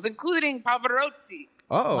rehearsals, including Pavarotti.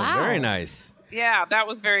 Oh, Wow. Very nice. Yeah, that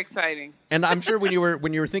was very exciting. And I'm sure when you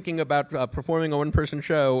were thinking about performing a one-person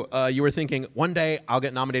show, you were thinking, one day I'll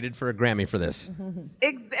get nominated for a Grammy for this.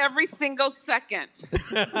 Every single second.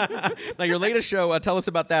 Now, your latest show, tell us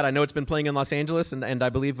about that. I know it's been playing in Los Angeles, and I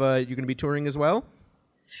believe you're going to be touring as well.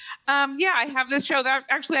 Yeah, I have this show that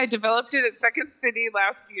actually I developed it at Second City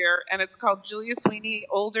last year, and it's called Julia Sweeney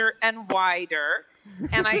Older and Wider.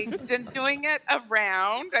 And I've been doing it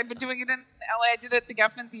around. I've been doing it in LA. I did it at the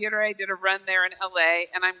Geffen Theater. I did a run there in LA,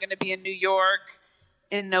 and I'm going to be in New York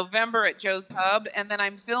in November at Joe's Pub, and then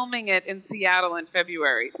I'm filming it in Seattle in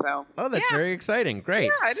February. So. Oh, that's very exciting.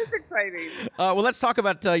 Great. Yeah, it is exciting. Well, let's talk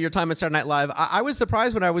about your time at Saturday Night Live. I was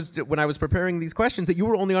surprised when I was preparing these questions that you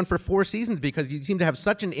were only on for 4 seasons because you seem to have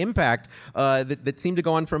such an impact that seemed to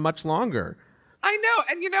go on for much longer. I know,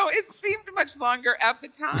 and it seemed much longer at the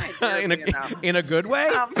time. In a good way?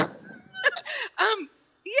 Yeah,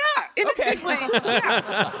 in a good way.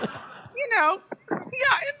 Yeah. In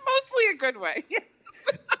mostly a good way.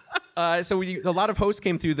 So a lot of hosts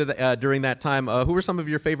came through during that time. Who were some of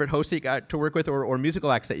your favorite hosts you got to work with or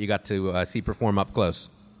musical acts that you got to see perform up close?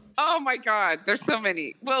 Oh, my God. There's so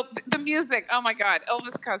many. Well, the music, oh, my God.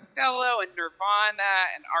 Elvis Costello and Nirvana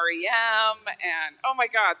and R.E.M. And, oh, my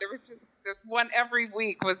God, there was just this one every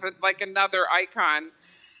week was like another icon.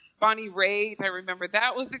 Bonnie Raitt, I remember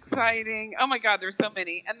that was exciting. Oh, my God, there's so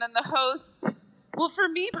many. And then the hosts, well, for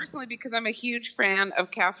me personally, because I'm a huge fan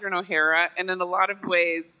of Catherine O'Hara, and in a lot of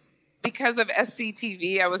ways, because of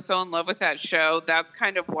SCTV, I was so in love with that show. That's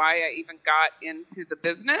kind of why I even got into the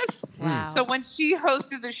business. Wow. So when she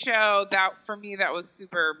hosted the show, that for me, that was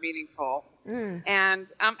super meaningful. And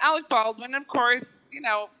Alec Baldwin, of course,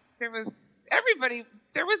 there was everybody.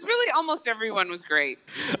 There was really almost everyone was great.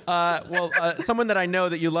 Someone that I know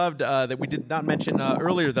that you loved that we did not mention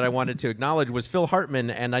earlier that I wanted to acknowledge was Phil Hartman,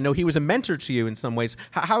 and I know he was a mentor to you in some ways.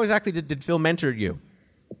 How exactly did Phil mentor you?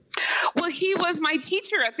 Well, he was my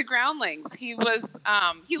teacher at the Groundlings. He was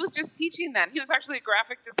just teaching then. He was actually a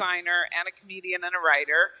graphic designer and a comedian and a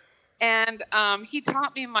writer. And he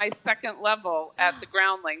taught me my second level at the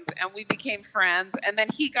Groundlings, and we became friends. And then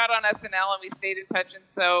he got on SNL, and we stayed in touch. And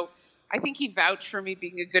so I think he vouched for me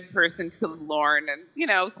being a good person to Lorne. And,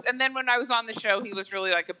 and then when I was on the show, he was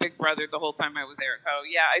really like a big brother the whole time I was there. So,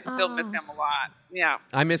 yeah, I still miss him a lot. Yeah.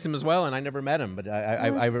 I miss him as well, and I never met him, but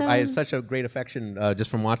I have such a great affection just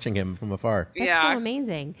from watching him from afar. That's so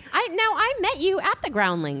amazing. I met you at the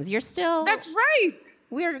Groundlings. You're still... That's right.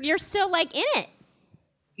 You're still, like, in it.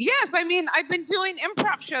 Yes, I mean, I've been doing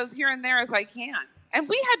improv shows here and there as I can. And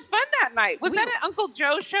we had fun that night. Was that an Uncle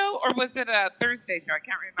Joe show or was it a Thursday show? I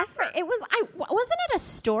can't remember. Wasn't it a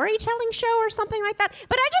storytelling show or something like that?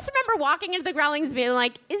 But I just remember walking into the Groundlings being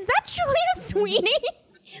like, is that Julia Sweeney?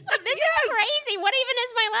 This is crazy. What even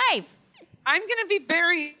is my life? I'm going to be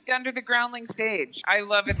buried under the Groundling stage. I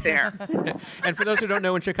love it there. And for those who don't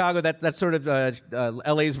know, in Chicago, that's sort of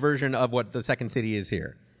LA's version of what the Second City is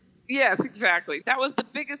here. Yes, exactly. That was the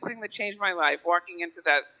biggest thing that changed my life, walking into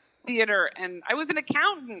that theater. And I was an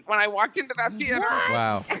accountant when I walked into that theater. What?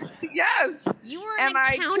 Wow. Yes. You were an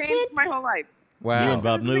accountant? And I changed my whole life. Wow. You and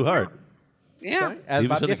Bob Newhart. Yeah. He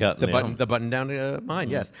was an accountant. The button down to mine,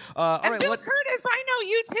 yes. All and right, Bill Curtis, I know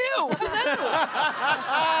you too.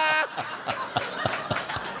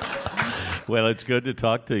 Hello. Well, it's good to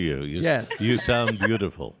talk to you. Yes. You sound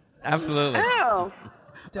beautiful. Absolutely. Oh.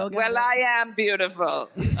 Still good. Well, I am beautiful.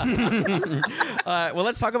 Well,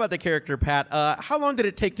 let's talk about the character, Pat. How long did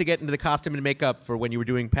it take to get into the costume and makeup for when you were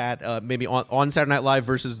doing Pat, maybe on Saturday Night Live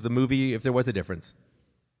versus the movie, if there was a difference?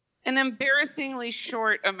 An embarrassingly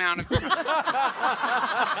short amount of time.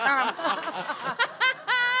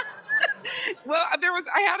 Well,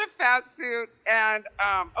 I had a fat suit and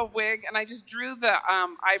a wig, and I just drew the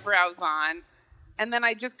eyebrows on, and then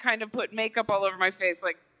I just kind of put makeup all over my face, so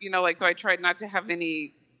I tried not to have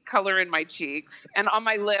any color in my cheeks, and on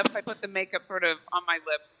my lips, I put the makeup sort of on my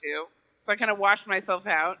lips too. So I kind of washed myself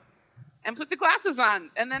out and put the glasses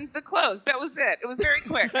on, and then the clothes. That was it. It was very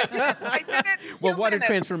quick. I did it in 2 Well, what a minutes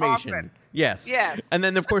transformation. often. Yes. Yes. And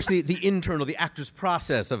then, of course, the internal, the actor's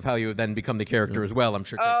process of how you then become the character as well, I'm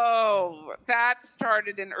sure. Oh, that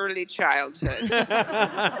started in early childhood.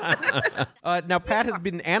 Now, Pat has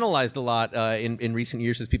been analyzed a lot in recent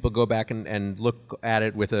years as people go back and look at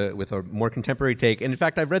it with a more contemporary take. And in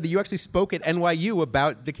fact, I've read that you actually spoke at NYU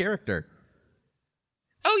about the character.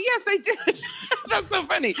 Oh, yes, I did. That's so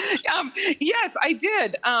funny. Yes, I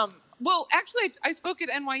did. Well, actually, I spoke at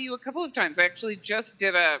NYU a couple of times. I actually just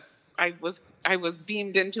did I was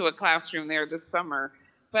beamed into a classroom there this summer.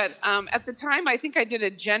 But at the time, I think I did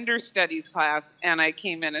a gender studies class, and I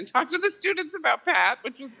came in and talked to the students about Pat,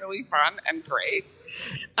 which was really fun and great.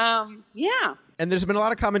 Yeah. And there's been a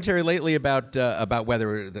lot of commentary lately about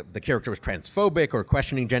whether the character was transphobic or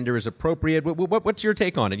questioning gender is appropriate. What's your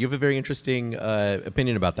take on it? You have a very interesting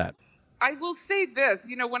opinion about that. I will say this.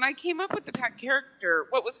 When I came up with the Pat character,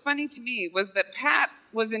 what was funny to me was that Pat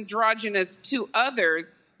was androgynous to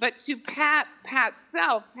others, but to Pat's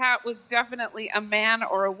self, Pat was definitely a man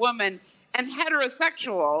or a woman and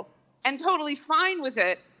heterosexual and totally fine with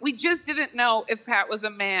it. We just didn't know if Pat was a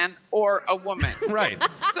man or a woman. Right.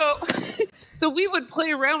 So we would play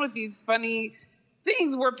around with these funny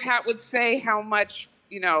things where Pat would say how much,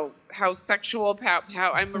 how sexual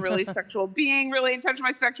how I'm a really sexual being, really in touch with my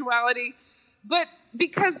sexuality. But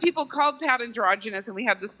because people called Pat androgynous and we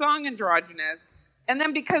had the song Androgynous, and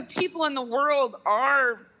then because people in the world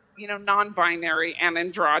are, non-binary and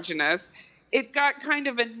androgynous, it got kind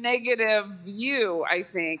of a negative view, I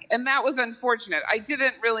think. And that was unfortunate. I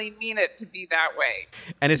didn't really mean it to be that way.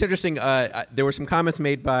 And it's interesting, there were some comments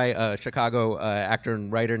made by a Chicago actor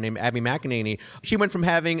and writer named Abby McEnany. She went from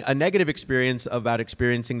having a negative experience about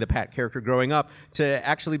experiencing the Pat character growing up to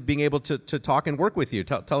actually being able to talk and work with you.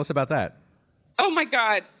 Tell us about that. Oh, my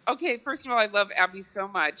God. Okay, first of all, I love Abby so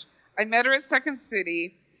much. I met her at Second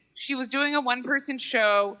City. She was doing a one-person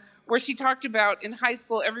show where she talked about in high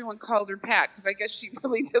school, everyone called her Pat, because I guess she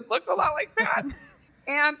really did look a lot like Pat.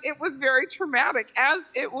 And it was very traumatic, as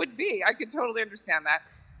it would be. I could totally understand that.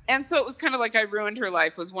 And so it was kind of like I ruined her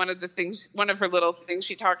life was one of her little things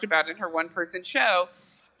she talked about in her one-person show.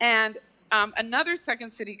 And another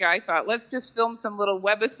Second City guy thought, let's just film some little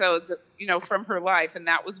webisodes, from her life. And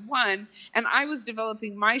that was one. And I was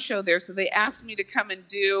developing my show there, so they asked me to come and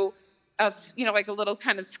do like a little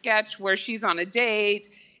kind of sketch where she's on a date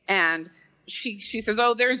and she says,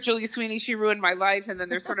 oh, there's Julia Sweeney. She ruined my life. And then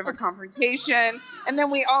there's sort of a confrontation. And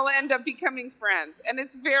then we all end up becoming friends. And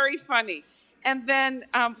it's very funny. And then,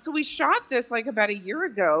 so we shot this like about a year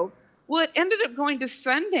ago. Well, it ended up going to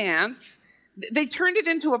Sundance. They turned it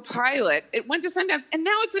into a pilot. It went to Sundance. And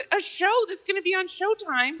now it's a show that's going to be on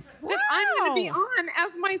Showtime that I'm going to be on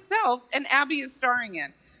as myself. And Abby is starring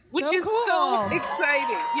in. Which is so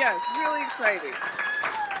exciting. Yes, really exciting.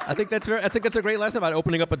 I think that's a great lesson about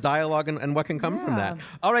opening up a dialogue and what can come from that.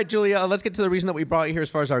 All right, Julia, let's get to the reason that we brought you here as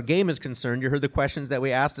far as our game is concerned. You heard the questions that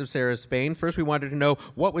we asked of Sarah Spain. First, we wanted to know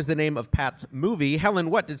what was the name of Pat's movie. Helen,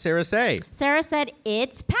 what did Sarah say? Sarah said,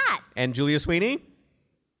 it's Pat. And Julia Sweeney?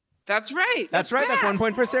 That's right. That's right. Pat. That's 1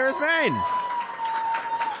 point for Sarah Spain.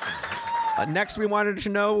 Next, we wanted to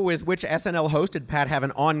know with which SNL host did Pat have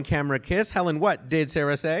an on-camera kiss. Helen, what did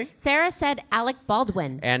Sarah say? Sarah said Alec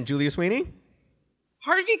Baldwin. And Julia Sweeney?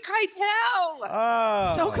 Harvey Keitel.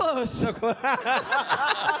 Oh. So close.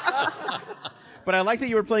 But I like that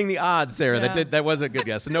you were playing the odds, Sarah. Yeah. That was a good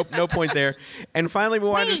guess. So no point there. And finally, we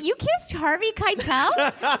wanted... Wait, you kissed Harvey Keitel?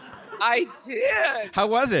 I did. How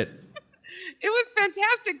was it? It was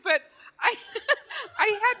fantastic, but I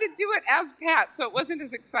had to do it as Pat, so it wasn't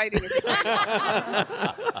as exciting as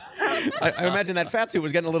I imagine that fat suit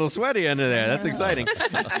was getting a little sweaty under there. That's exciting.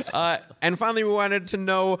 And finally, we wanted to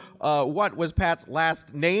know what was Pat's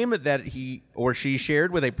last name that he or she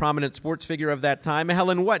shared with a prominent sports figure of that time.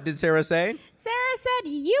 Helen, what did Sarah say? Sarah said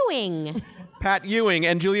Ewing. Pat Ewing.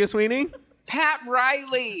 And Julia Sweeney? Pat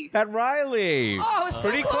Riley. Pat Riley. Oh, so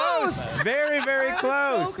pretty close. Very, very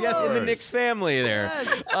close. so Yes, in the close. Knicks family there.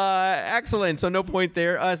 Yes. Excellent. So no point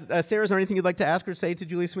there. Sarah, is there anything you'd like to ask or say to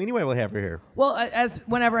Julia Sweeney while we have her here? Well, as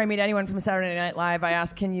whenever I meet anyone from Saturday Night Live, I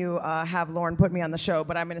ask, can you have Lauren put me on the show?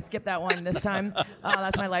 But I'm going to skip that one this time.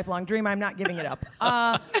 That's my lifelong dream. I'm not giving it up.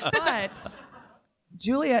 But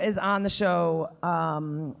Julia is on the show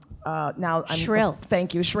now. Shrill.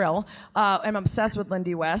 Thank you, Shrill. I'm obsessed with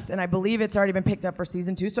Lindy West, and I believe it's already been picked up for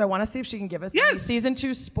season 2. So I want to see if she can give us any season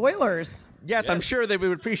 2 spoilers. Yes, I'm sure they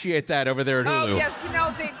would appreciate that over there at Hulu. Oh yes,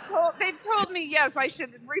 they've told me yes, I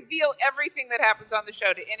should reveal everything that happens on the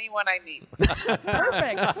show to anyone I meet.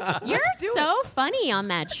 Perfect. You're so funny on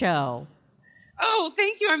that show. Oh,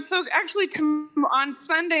 thank you. I'm so actually on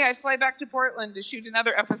Sunday I fly back to Portland to shoot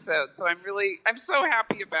another episode. So I'm so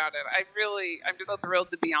happy about it. I'm just so thrilled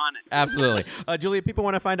to be on it. Absolutely. Julia, people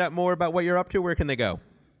want to find out more about what you're up to. Where can they go?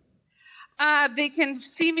 They can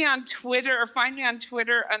see me on Twitter or find me on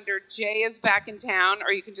Twitter under Jay is Back in Town,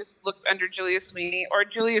 or you can just look under Julia Sweeney or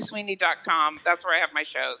juliasweeney.com. That's where I have my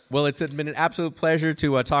shows. Well, it's been an absolute pleasure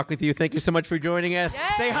to talk with you. Thank you so much for joining us. Yay!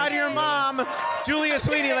 Say hi to your mom, Julia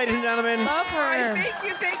Sweeney, ladies and gentlemen. Love her.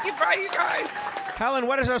 Thank you. Bye, you guys. Helen,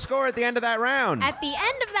 what is our score at the end of that round? At the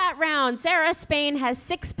end of that round, Sarah Spain has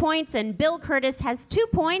 6 points and Bill Curtis has 2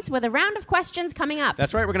 points with a round of questions coming up.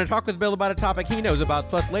 That's right. We're going to talk with Bill about a topic he knows about.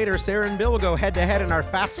 Plus, later, Sarah and Bill will go head-to-head in our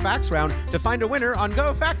Fast Facts round to find a winner on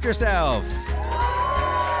Go Fact Yourself.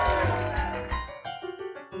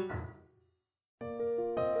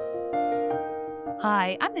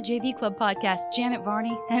 Hi, I'm the JV Club podcast, Janet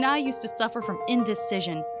Varney, and I used to suffer from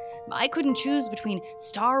indecision. I couldn't choose between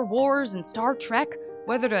Star Wars and Star Trek,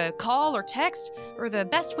 whether to call or text, or the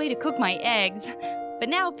best way to cook my eggs. But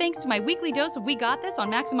now, thanks to my weekly dose of We Got This on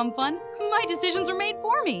Maximum Fun, my decisions are made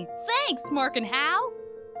for me. Thanks, Mark and Hal.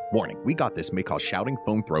 Warning, We Got This may cause shouting,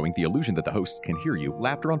 foam throwing, the illusion that the hosts can hear you,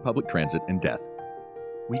 laughter on public transit, and death.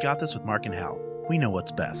 We Got This with Mark and Hal. We know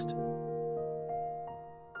what's best.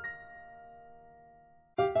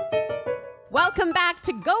 Welcome back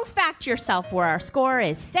to Go Fact Yourself, where our score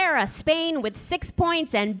is Sarah Spain with 6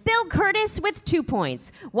 points and Bill Curtis with 2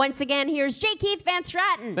 points. Once again, here's J. Keith Van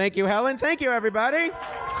Straten. Thank you, Helen. Thank you, everybody.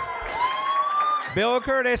 Bill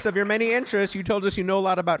Curtis, of your many interests, you told us you know a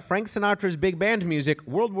lot about Frank Sinatra's big band music,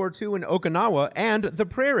 World War II in Okinawa, and The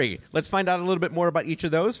Prairie. Let's find out a little bit more about each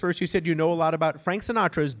of those. First, you said you know a lot about Frank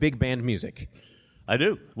Sinatra's big band music. I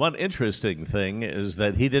do. One interesting thing is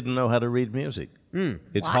that he didn't know how to read music.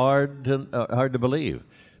 It's What? hard to believe.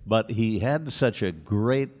 But he had such a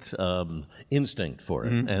great instinct for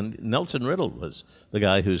it. And Nelson Riddle was the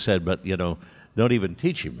guy who said, but, don't even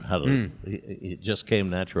teach him how to. It just came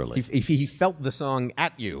naturally. He felt the song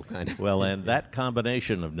at you, kind of. Well, and that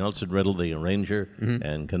combination of Nelson Riddle, the arranger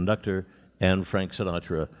and conductor, and Frank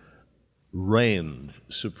Sinatra reigned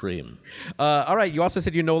supreme. All right, you also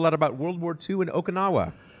said you know a lot about World War II in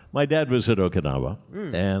Okinawa. My dad was at Okinawa,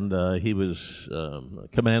 and he was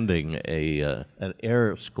commanding an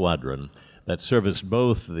air squadron that serviced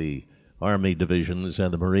both the Army divisions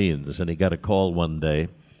and the Marines. And he got a call one day,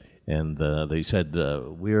 and they said,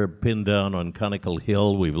 we're pinned down on Conical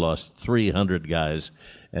Hill. We've lost 300 guys,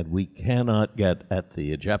 and we cannot get at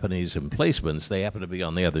the Japanese emplacements. They happen to be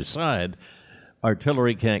on the other side.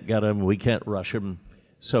 Artillery can't get them. We can't rush them.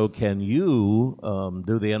 So can you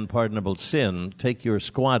do the unpardonable sin, take your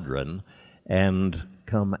squadron, and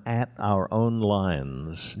come at our own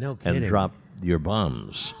lines and drop your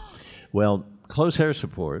bombs? Well, close air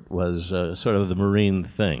support was sort of the Marine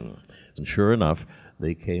thing. And sure enough,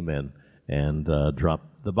 they came in and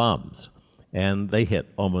dropped the bombs. And they hit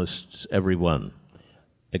almost every one,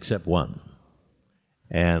 except one.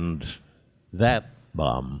 And that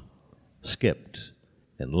bomb skipped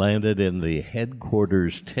and landed in the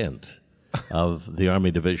headquarters tent of the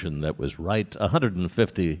Army division that was right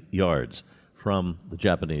 150 yards from the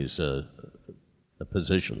Japanese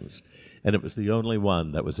positions. And it was the only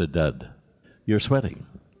one that was a dud. You're sweating.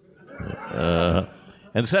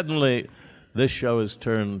 And suddenly, this show is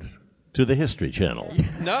turned to the History Channel.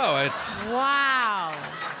 No, it's... Wow.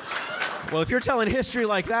 Well, if you're telling history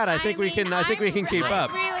like that, I think we can keep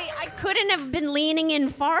up. I couldn't have been leaning in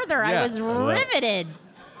farther. Yeah. I was riveted.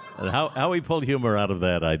 And how he pulled humor out of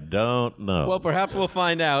that, I don't know. Well, perhaps we'll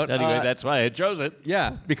find out. Anyway, that's why I chose it.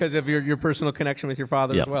 Yeah, because of your personal connection with your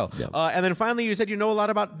father as well. Yep. And then finally, you said you know a lot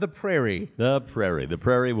about The Prairie. The Prairie. The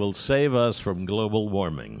Prairie will save us from global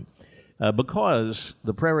warming because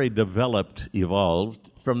the Prairie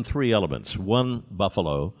evolved from three elements. One,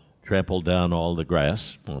 buffalo trampled down all the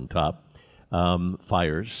grass on top.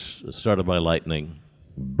 Fires started by lightning,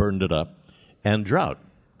 burned it up, and drought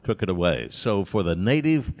took it away. So for the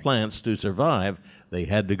native plants to survive, they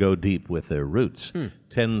had to go deep with their roots,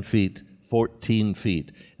 10 feet, 14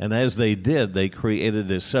 feet. And as they did, they created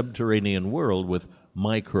this subterranean world with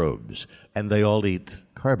microbes, and they all eat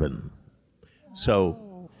carbon.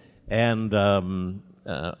 So, and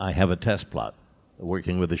I have a test plot,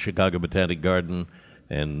 working with the Chicago Botanic Garden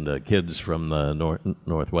and kids from the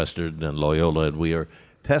Northwestern and Loyola, and we are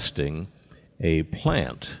testing a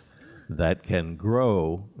plant that can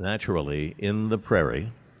grow naturally in the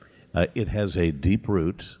prairie. It has a deep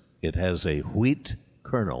root. It has a wheat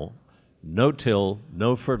kernel, no till,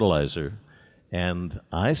 no fertilizer. And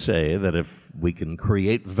I say that if we can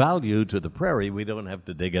create value to the prairie, we don't have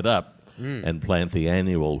to dig it up and plant the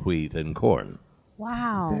annual wheat and corn.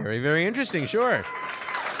 Wow. Very, very interesting, sure.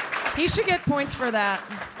 He should get points for that.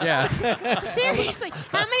 Yeah. Seriously,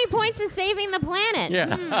 how many points is saving the planet?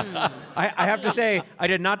 Yeah. I have to say, I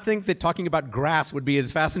did not think that talking about grass would be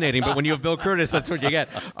as fascinating, but when you have Bill Curtis, that's what you get.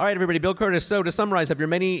 All right, everybody, Bill Curtis. So to summarize, of your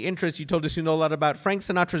many interests, you told us you know a lot about Frank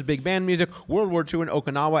Sinatra's big band music, World War II in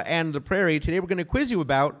Okinawa, and the prairie. Today we're going to quiz you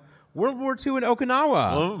about World War II in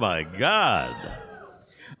Okinawa. Oh, my God.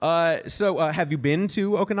 So have you been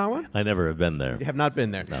to Okinawa? I never have been there. You have not been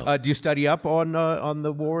there. No. Do you study up on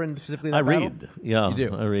the war and specifically that I battle? read. Yeah, You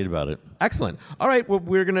do? I read about it. Excellent. All right. Well,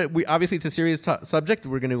 we obviously it's a serious subject.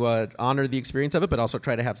 We're going to honor the experience of it, but also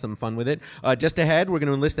try to have some fun with it. Just ahead, we're going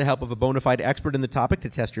to enlist the help of a bona fide expert in the topic to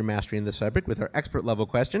test your mastery in the subject with our expert level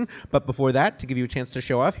question. But before that, to give you a chance to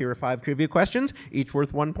show off, here are 5 trivia questions, each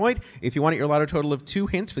worth 1 point. If you want it, your allotted total of 2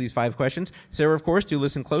 hints for these 5 questions. Sarah, of course, do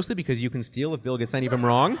listen closely because you can steal if Bill gets any of them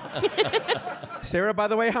wrong. Sarah, by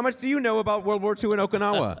the way, how much do you know about World War II in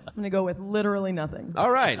Okinawa? I'm going to go with literally nothing. All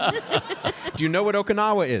right. Do you know what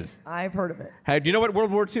Okinawa is? I've heard of it. Do you know what World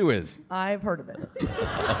War II is? I've heard of it.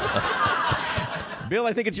 Bill,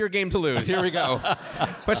 I think it's your game to lose. Here we go.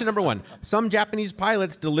 Question number 1. Some Japanese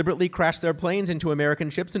pilots deliberately crashed their planes into American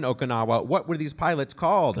ships in Okinawa. What were these pilots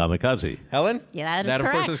called? Kamikaze. Helen? Yeah, that of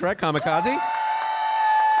course is correct. Kamikaze.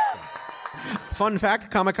 Fun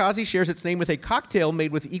fact, Kamikaze shares its name with a cocktail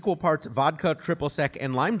made with equal parts vodka, triple sec,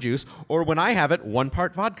 and lime juice, or when I have it, 1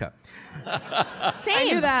 part vodka. Same. I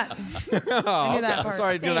knew that. I knew that I'm part.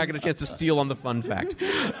 sorry, I did not get a chance to steal on the fun fact.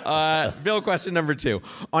 Bill, question number 2.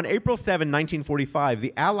 On April 7, 1945,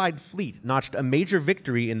 the Allied fleet notched a major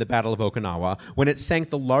victory in the Battle of Okinawa when it sank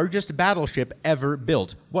the largest battleship ever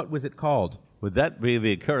built. What was it called? Would that be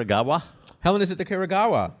the Kuragawa? Helen, is it the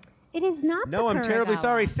Kuragawa? It is not No, the I'm terribly Kuragawa.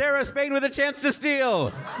 sorry. Sarah Spain with a chance to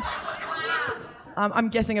steal. I'm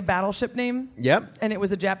guessing a battleship name, Yep, and it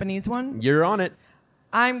was a Japanese one. you're on it.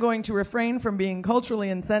 I'm going to refrain from being culturally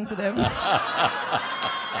insensitive.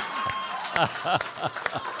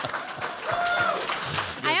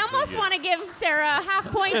 I almost want to give Sarah a half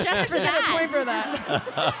point just for Get a point that.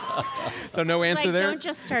 for that. So no answer Like, there? don't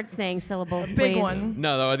just start saying syllables, Big please. one.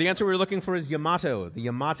 No, the answer we were looking for is Yamato, the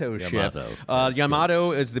Yamato ship. Yamato.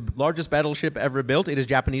 Yamato is the largest battleship ever built. It is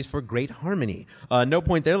Japanese for Great Harmony. No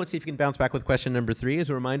point there. Let's see if you can bounce back with question number 3. As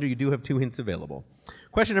a reminder, you do have 2 hints available.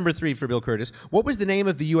 Question number 3 for Bill Curtis. What was the name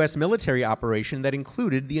of the U.S. military operation that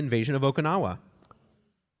included the invasion of Okinawa?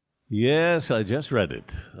 Yes, I just read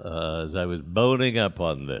it as I was boning up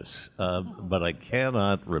on this, but I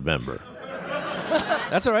cannot remember.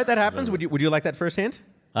 That's all right. That happens. Would you like that first hint?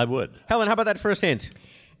 I would. Helen, how about that first hint?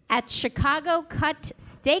 At Chicago Cut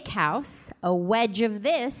Steakhouse, a wedge of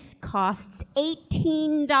this costs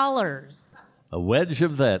 $18. A wedge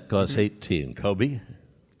of that costs 18. Kobe?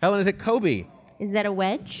 Helen, is it Kobe? Is that a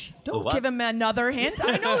wedge? Don't give him another hint.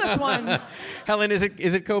 I know this one. Helen, is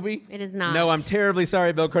it Kobe? It is not. No, I'm terribly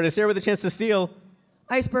sorry, Bill Curtis. Sarah with a chance to steal.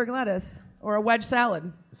 Iceberg lettuce or a wedge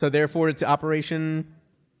salad. So therefore, it's Operation...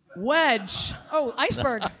 Wedge. Oh,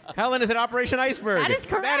 iceberg. Helen, is it Operation Iceberg? That is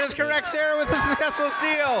correct. That is correct, Sarah, with a successful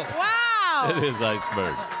steal. Wow. It is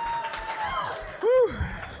iceberg. Whew.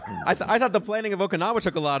 I thought the planning of Okinawa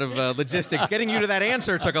took a lot of logistics. Getting you to that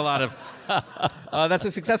answer took a lot of... that's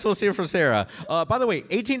a successful steal for Sarah. By the way,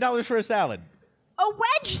 $18 for a salad. A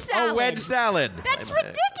wedge salad. A wedge salad. That's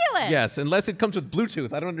ridiculous. Yes, unless it comes with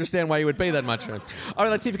Bluetooth. I don't understand why you would pay that much. All right,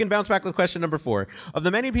 let's see if you can bounce back with question number 4. Of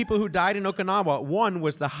the many people who died in Okinawa, one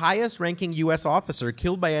was the highest-ranking U.S. officer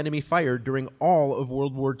killed by enemy fire during all of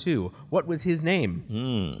World War II. What was his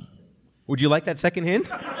name? Would you like that second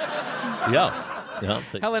hint? Yeah.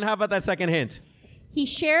 Helen, how about that second hint? He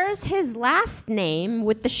shares his last name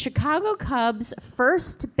with the Chicago Cubs'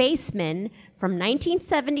 first baseman from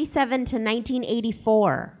 1977 to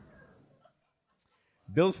 1984.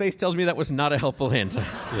 Bill's face tells me that was not a helpful hint.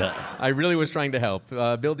 Yeah. I really was trying to help.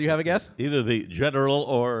 Bill, do you have a guess? Either the general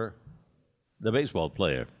or the baseball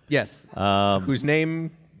player. Yes. Whose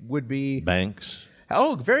name would be... Banks.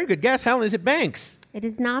 Oh, very good guess. Helen, is it Banks? It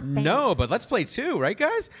is not Banks. No, but let's play 2, right,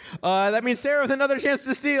 guys? That means Sarah with another chance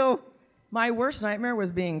to steal. My worst nightmare was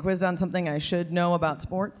being quizzed on something I should know about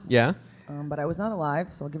sports. Yeah. But I was not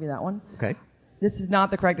alive, so I'll give you that one. Okay. This is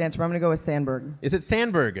not the correct answer. I'm going to go with Sandberg. Is it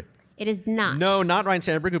Sandberg? It is not. No, not Ryan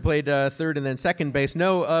Sandberg, who played third and then second base.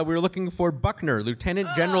 No, we were looking for Buckner, Lieutenant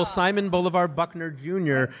General Simon Bolivar Buckner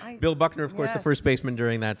Jr. Bill Buckner, of course, the first baseman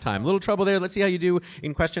during that time. A little trouble there. Let's see how you do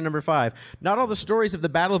in question number 5. Not all the stories of the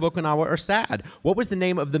Battle of Okinawa are sad. What was the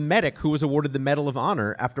name of the medic who was awarded the Medal of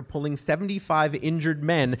Honor after pulling 75 injured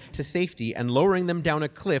men to safety and lowering them down a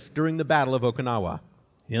cliff during the Battle of Okinawa?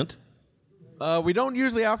 Hint? We don't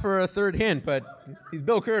usually offer a third hint, but he's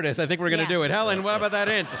Bill Curtis. I think we're going to do it. Helen, what about that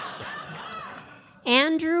hint?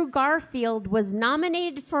 Andrew Garfield was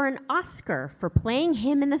nominated for an Oscar for playing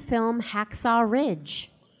him in the film Hacksaw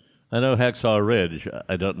Ridge. I know Hacksaw Ridge.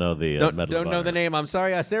 I don't know the Medal Don't of know Honor. the name. I'm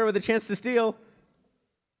sorry. Sarah with a chance to steal.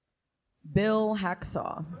 Bill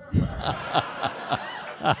Hacksaw.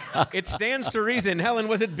 It stands to reason. Helen,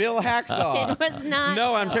 was it Bill Hacksaw? It was not.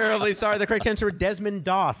 No, I'm terribly sorry. The correct answer was Desmond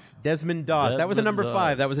Doss. Desmond Doss. That was a number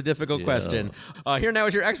 5. That was a difficult question. Here now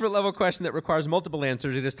is your expert level question that requires multiple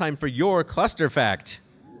answers. It is time for your cluster fact.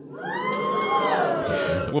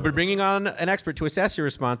 We'll be bringing on an expert to assess your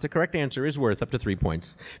response. The correct answer is worth up to 3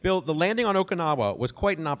 points. Bill, the landing on Okinawa was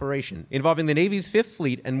quite an operation, involving the Navy's 5th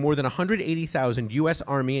Fleet and more than 180,000 U.S.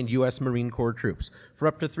 Army and U.S. Marine Corps troops. For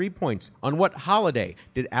up to 3 points, on what holiday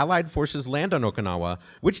did Allied forces land on Okinawa?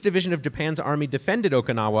 Which division of Japan's army defended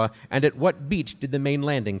Okinawa? And at what beach did the main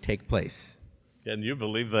landing take place? Can you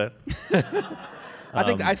believe that?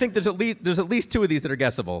 I think there's at least 2 of these that are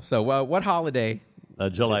guessable. So what holiday?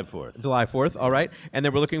 July 4th. July 4th, all right. And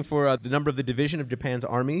then we're looking for the number of the division of Japan's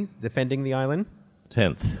army defending the island?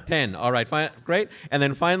 10th. 10, all right, great. And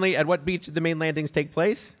then finally, at what beach did the main landings take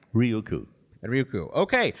place? Ryukyu. At Ryukyu.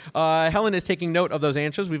 Okay, Helen is taking note of those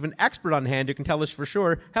answers. We have an expert on hand who can tell us for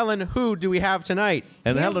sure. Helen, who do we have tonight?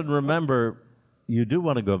 And Helen, remember, you do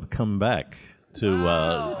want to come back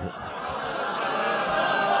to...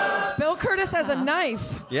 Bill Curtis has a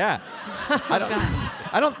knife. Yeah.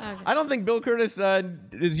 I don't think Bill Curtis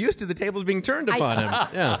is used to the tables being turned upon him.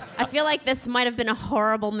 Yeah. I feel like this might have been a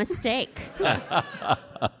horrible mistake.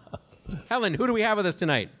 Helen, who do we have with us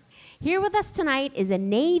tonight? Here with us tonight is a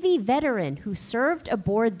Navy veteran who served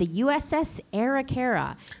aboard the USS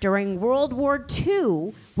Arikara during World War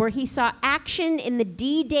II, where he saw action in the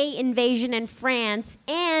D-Day invasion in France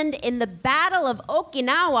and in the Battle of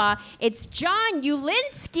Okinawa. It's John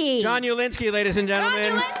Ulinsky. John Ulinsky, ladies and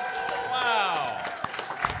gentlemen. John Ulinsky. Wow.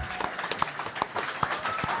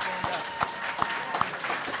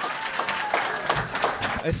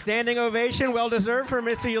 A standing ovation, well-deserved for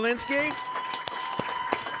Mr. Ulinsky.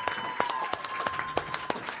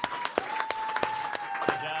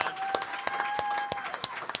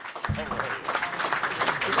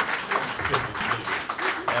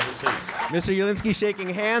 Mr. Ulinsky shaking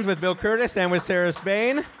hands with Bill Curtis and with Sarah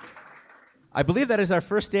Spain. I believe that is our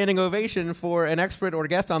first standing ovation for an expert or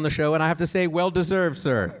guest on the show, and I have to say, well-deserved,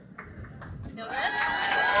 sir.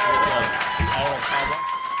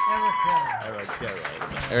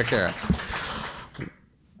 Eric Carra.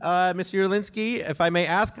 Mr. Ulinsky, if I may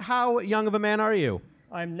ask, how young of a man are you?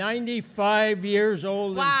 I'm 95 years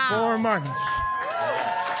old and 4 months.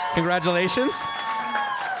 Congratulations.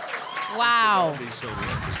 Wow.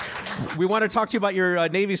 We want to talk to you about your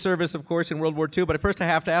Navy service, of course, in World War II, but first I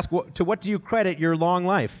have to ask, to what do you credit your long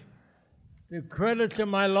life? The credit to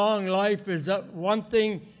my long life is that one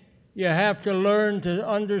thing you have to learn to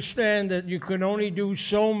understand that you can only do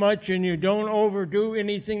so much and you don't overdo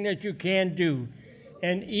anything that you can't do.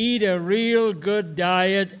 And eat a real good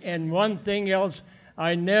diet, and one thing else,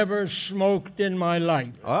 I never smoked in my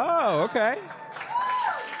life. Oh, okay.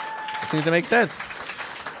 Seems to make sense.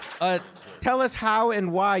 Tell us how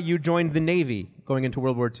and why you joined the Navy going into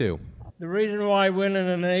World War II. The reason why I went in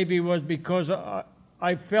the Navy was because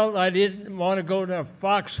I felt I didn't want to go to a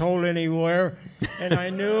foxhole anywhere, and I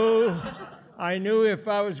knew if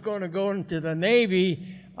I was going to go into the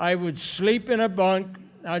Navy, I would sleep in a bunk,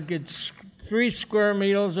 I'd get 3 square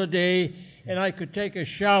meals a day, and I could take a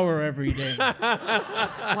shower every day.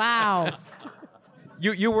 Wow.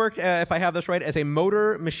 You worked, if I have this right, as a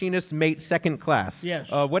motor machinist mate second class. Yes.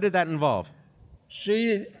 What did that involve?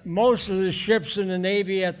 See, most of the ships in the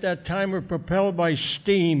Navy at that time were propelled by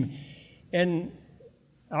steam, and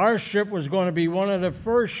our ship was going to be one of the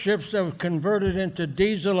first ships that was converted into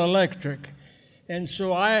diesel electric. And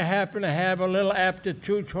so I happened to have a little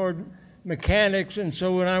aptitude toward mechanics, and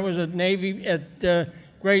so when I was at Navy at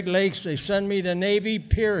Great Lakes, they sent me to Navy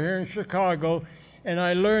Pier here in Chicago, and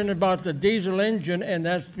I learned about the diesel engine, and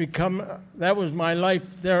that was my life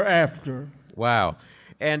thereafter. Wow.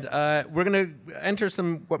 And we're going to enter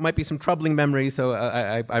what might be some troubling memories, so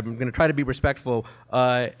I'm going to try to be respectful,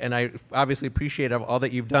 and I obviously appreciate all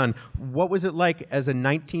that you've done. What was it like as a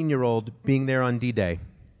 19-year-old being there on D-Day?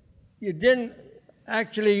 You didn't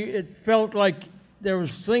actually, it felt like there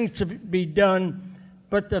was things to be done,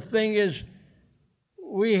 but the thing is,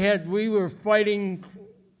 we were fighting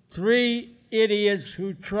 3 idiots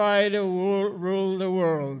who try to rule the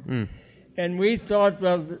world. And we thought,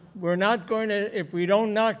 well, we're not going to, if we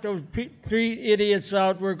don't knock those 3 idiots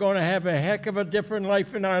out, we're going to have a heck of a different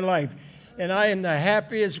life in our life. And I am the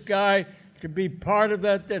happiest guy to be part of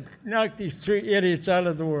that knocked these 3 idiots out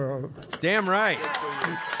of the world. Damn right.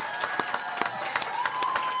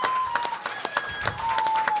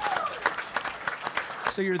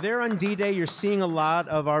 So you're there on D-Day. You're seeing a lot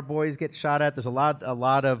of our boys get shot at. There's a lot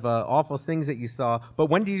of awful things that you saw. But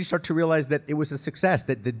when did you start to realize that it was a success,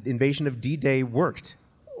 that the invasion of D-Day worked?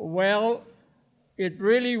 Well, it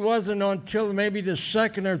really wasn't until maybe the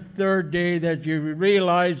 2nd or 3rd day that you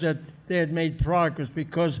realized that they had made progress,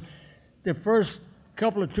 because the first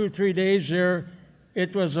couple of 2-3 days there,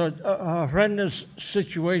 it was a horrendous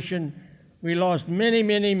situation. We lost many,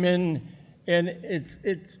 many men, and it's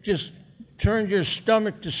just turned your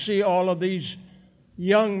stomach to see all of these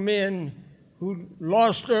young men who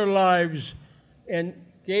lost their lives and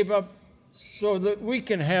gave up so that we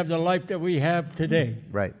can have the life that we have today.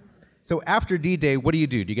 Right. So after D-Day, what do?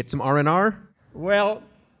 Do you get some R&R? Well,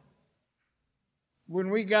 when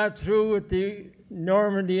we got through with the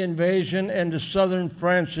Normandy invasion and the southern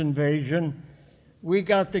France invasion, we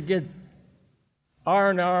got to get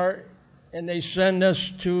R&R, and they sent us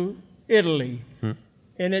to Italy.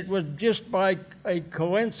 And it was just by a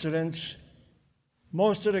coincidence.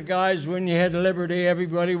 Most of the guys, when you had Liberty,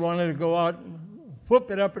 everybody wanted to go out and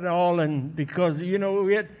whoop it up and all, and because,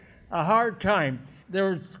 we had a hard time.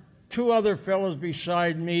 There was 2 other fellows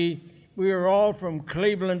beside me. We were all from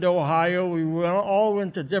Cleveland, Ohio. We all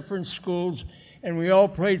went to different schools, and we all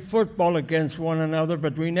played football against one another,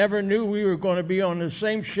 but we never knew we were going to be on the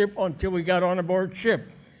same ship until we got on aboard ship.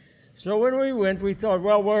 So when we went, we thought,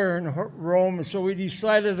 well, we're in Rome, so we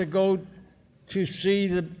decided to go to see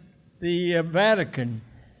the Vatican.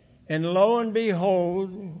 And lo and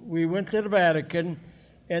behold, we went to the Vatican,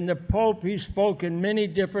 and the Pope, he spoke in many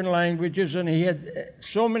different languages, and he had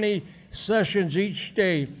so many sessions each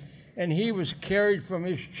day. And he was carried from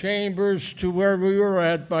his chambers to where we were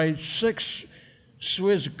at by 6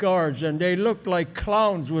 Swiss guards, and they looked like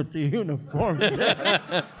clowns with the uniforms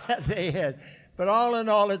that they had. But all in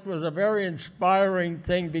all, it was a very inspiring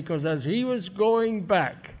thing, because as he was going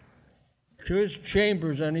back to his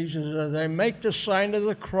chambers, and he says, as I make the sign of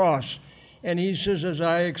the cross, and he says, as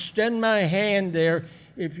I extend my hand there,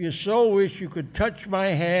 if you so wish, you could touch my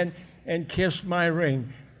hand and kiss my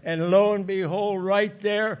ring. And lo and behold, right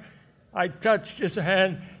there, I touched his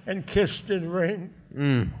hand and kissed his ring.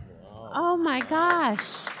 Oh, my gosh.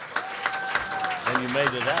 And you made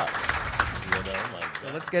it out.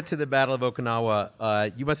 So let's get to the Battle of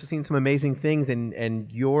Okinawa. You must have seen some amazing things, and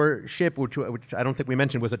your ship, which I don't think we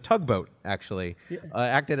mentioned, was a tugboat, actually,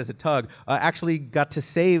 acted as a tug, actually got to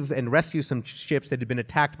save and rescue some ships that had been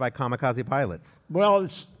attacked by kamikaze pilots. Well,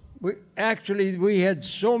 we had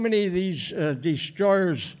so many of these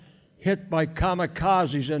destroyers hit by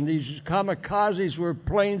kamikazes, and these kamikazes were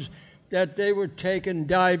planes that they would take and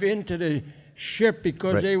dive into the ship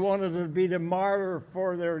because they wanted to be the martyr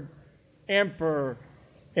for their emperor.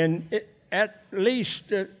 And at least,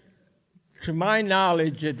 to my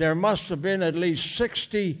knowledge, there must have been at least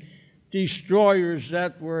 60 destroyers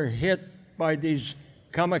that were hit by these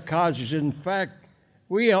kamikazes. In fact,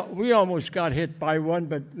 we almost got hit by one,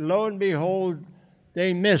 but lo and behold,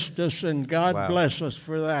 they missed us, and God bless us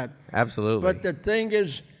for that. Absolutely. But the thing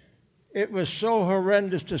is, it was so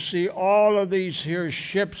horrendous to see all of these here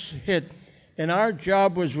ships hit. And our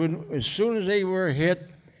job was, as soon as they were hit,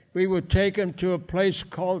 we would take them to a place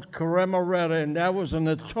called Karemaretta, and that was an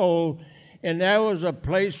atoll. And that was a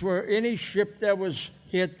place where any ship that was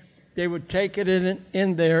hit, they would take it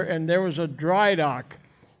in there, and there was a dry dock.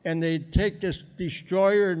 And they'd take this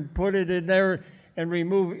destroyer and put it in there and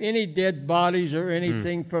remove any dead bodies or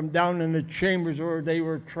anything from down in the chambers where they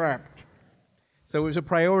were trapped. So it was a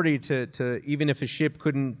priority to even if a ship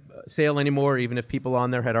couldn't sail anymore, even if people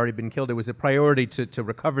on there had already been killed, it was a priority to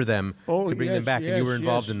recover them, to bring them back, and you were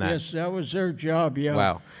involved in that. Yes, that was their job, yeah.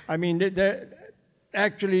 Wow. I mean,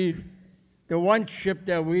 actually, the one ship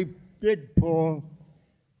that we did pull,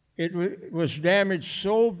 it was damaged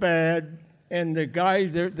so bad And the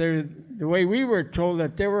guys, the way we were told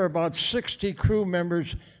that there were about 60 crew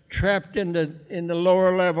members trapped in the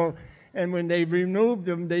lower level. And when they removed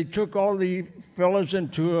them, they took all the fellas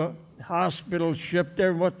into a hospital ship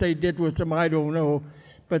there. What they did with them, I don't know.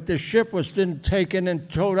 But the ship was then taken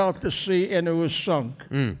and towed out to sea, and it was sunk.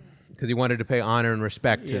 Because he wanted to pay honor and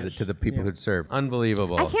respect to the people who'd served.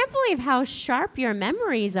 Unbelievable. I can't believe how sharp your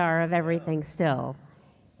memories are of everything still.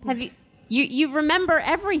 Have you remember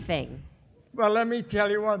everything? Well, let me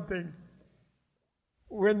tell you one thing.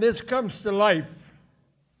 When this comes to life,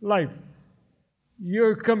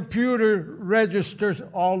 your computer registers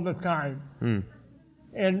all the time.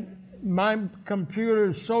 And my computer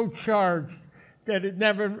is so charged that it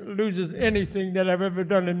never loses anything that I've ever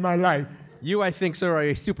done in my life. You, I think, sir, are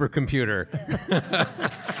a supercomputer.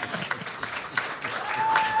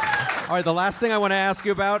 All right, the last thing I want to ask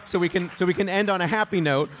you about, so we can end on a happy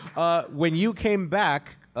note. When you came back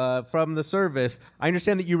from the service, I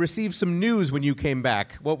understand that you received some news when you came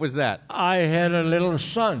back. What was that? I had a little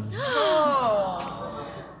son.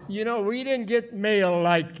 You know, we didn't get mail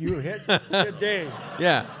like you hit today.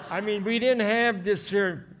 Yeah. I mean, we didn't have this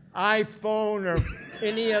here iPhone or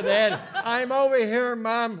any of that. I'm over here,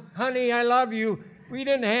 Mom. Honey, I love you. We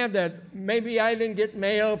didn't have that. Maybe I didn't get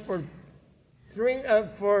mail for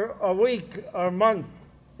a week or a month.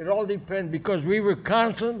 It all depends, because we were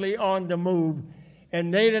constantly on the move,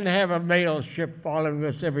 and they didn't have a mail ship following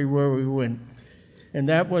us everywhere we went. And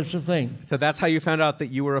that was the thing. So that's how you found out that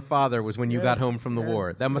you were a father, was when you got home from the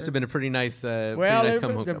war. That must have been a pretty nice come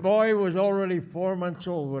home. The boy was already 4 months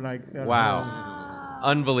old when I got Wow.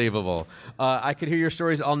 Unbelievable. I could hear your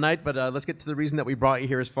stories all night, but let's get to the reason that we brought you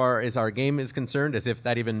here as far as our game is concerned, as if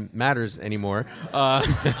that even matters anymore.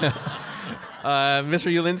 Mr.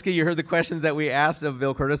 Ulinsky, you heard the questions that we asked of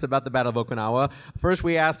Bill Kurtis about the Battle of Okinawa. First,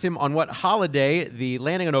 we asked him on what holiday the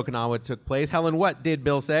landing on Okinawa took place. Helen, what did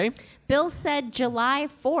Bill say? Bill said July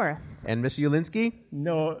 4th. And Mr. Ulinsky?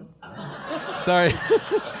 No. Sorry.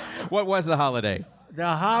 What was the holiday?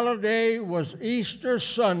 The holiday was Easter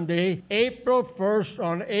Sunday, April 1st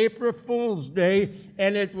on April Fool's Day,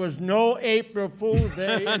 and it was no April Fool's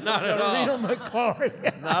Day. Not at all. Rita McCoy.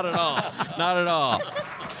 Not at all. Not at all.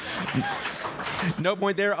 No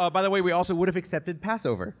point there. By the way, we also would have accepted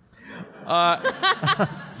Passover.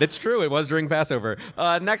 That's true. It was during Passover.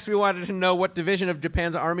 Next, we wanted to know what division of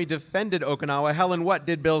Japan's army defended Okinawa. Helen, what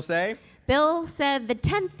did Bill say? Bill said the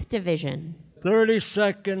 10th Division.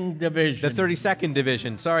 32nd Division. The 32nd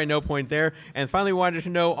Division. Sorry, no point there. And finally, we wanted to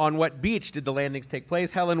know on what beach did the landings take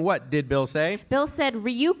place. Helen, what did Bill say? Bill said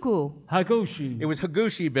Ryukyu. Hagushi. It was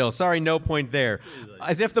Hagushi, Bill. Sorry, no point there.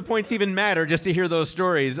 As if the points even matter just to hear those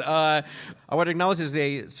stories. I want to acknowledge there's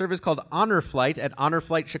a service called Honor Flight at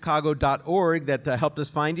honorflightchicago.org that helped us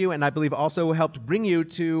find you, and I believe also helped bring you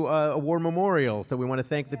to a war memorial. So we want to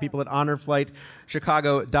thank the people at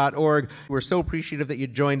honorflightchicago.org. We're so appreciative that you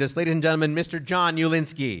joined us. Ladies and gentlemen, Mr. John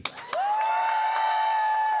Ulinsky.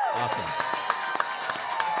 Awesome.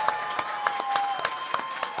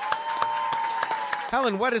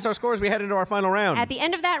 Helen, what is our score as we head into our final round? At the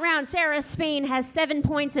end of that round, Sarah Spain has 7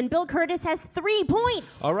 points and Bill Kurtis has 3 points.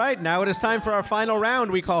 All right, now it is time for our final round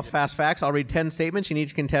we call Fast Facts. I'll read 10 statements, and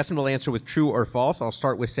each contestant will answer with true or false. I'll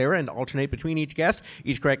start with Sarah and alternate between each guest.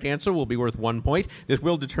 Each correct answer will be worth 1 point. This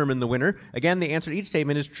will determine the winner. Again, the answer to each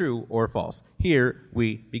statement is true or false. Here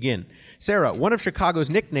we begin. Sarah, one of Chicago's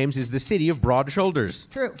nicknames is the City of Broad Shoulders.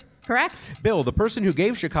 True. Correct. Bill, the person who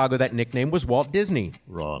gave Chicago that nickname was Walt Disney.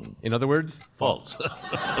 Wrong. In other words? False.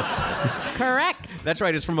 Correct. That's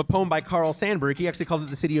right. It's from a poem by Carl Sandburg. He actually called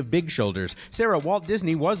it the City of Big Shoulders. Sarah, Walt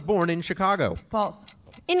Disney was born in Chicago. False.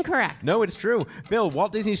 Incorrect. No, it's true. Bill,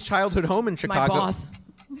 Walt Disney's childhood home in Chicago. My boss.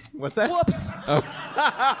 What's that? Whoops. Oh.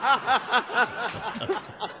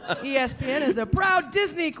 ESPN is a proud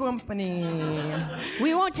Disney company.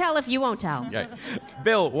 We won't tell if you won't tell. Right.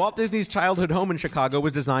 Bill, Walt Disney's childhood home in Chicago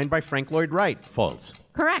was designed by Frank Lloyd Wright. False.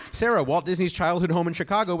 Correct. Sarah, Walt Disney's childhood home in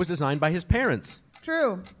Chicago was designed by his parents.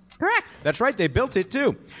 True. Correct. That's right, they built it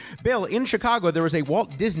too. Bill, in Chicago there was a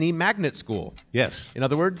Walt Disney Magnet School. Yes. In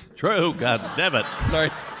other words? True. God damn it. Sorry.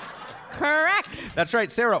 Correct. That's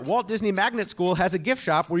right, Sarah. Walt Disney Magnet School has a gift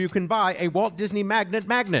shop where you can buy a Walt Disney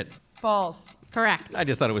magnet. False. Correct. I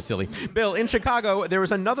just thought it was silly. Bill, in Chicago, there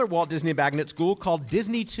was another Walt Disney Magnet School called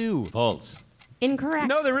Disney 2. False. Incorrect.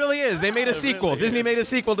 No, there really is. They made a sequel. Disney made a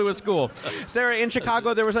sequel to a school. Sarah, in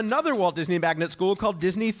Chicago, there was another Walt Disney Magnet School called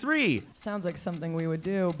Disney 3. Sounds like something we would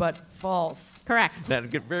do, but false. Correct.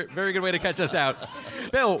 That's a very, very good way to catch us out.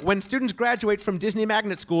 Bill, when students graduate from Disney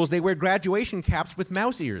Magnet Schools, they wear graduation caps with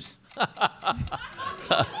mouse ears.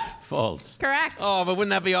 False. Correct. Oh, but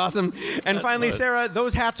wouldn't that be awesome? And finally, right. Sarah,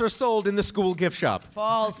 those hats are sold in the school gift shop.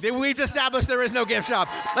 False. We've established there is no gift shop.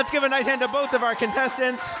 Let's give a nice hand to both of our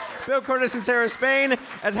contestants, Bill Curtis and Sarah Spain,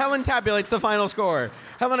 as Helen tabulates the final score.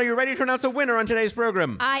 Helen, are you ready to announce a winner on today's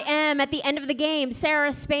program? I am. At the end of the game,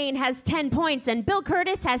 Sarah Spain has 10 points and Bill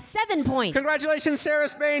Curtis has 7 points. Congratulations, Sarah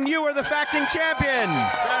Spain. You are the facting champion.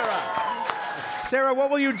 Sarah, what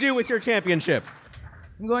will you do with your championship?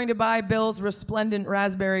 I'm going to buy Bill's resplendent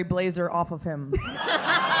raspberry blazer off of him.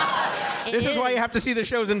 This is why you have to see the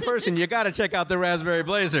shows in person. You got to check out the Raspberry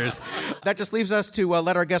Blazers. That just leaves us to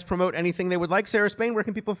let our guests promote anything they would like. Sarah Spain, where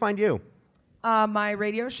can people find you? My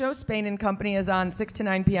radio show, Spain and Company, is on 6 to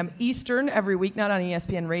 9 p.m. Eastern every weeknight on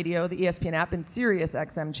ESPN Radio, the ESPN app, and Sirius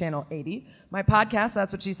XM Channel 80. My podcast,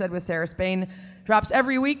 That's What She Said with Sarah Spain, drops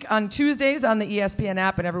every week on Tuesdays on the ESPN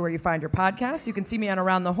app and everywhere you find your podcasts. You can see me on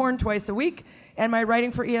Around the Horn twice a week, and my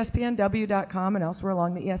writing for ESPNW.com and elsewhere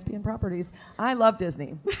along the ESPN properties. I love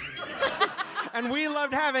Disney. And we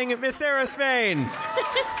loved having Miss Sarah Spain.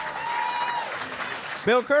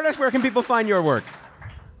 Bill Curtis, where can people find your work?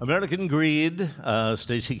 American Greed.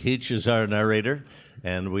 Stacy Keach is our narrator,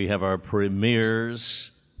 and we have our premieres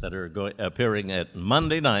that are appearing at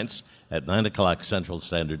Monday nights at 9 o'clock Central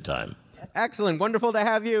Standard Time. Excellent. Wonderful to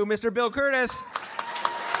have you, Mr. Bill Curtis.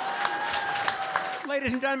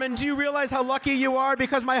 Ladies and gentlemen, do you realize how lucky you are?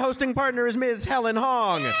 Because my hosting partner is Ms. Helen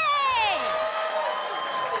Hong. Yay!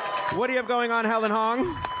 What do you have going on, Helen Hong?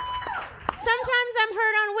 Sometimes I'm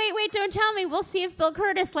heard on Wait, Don't Tell Me. We'll see if Bill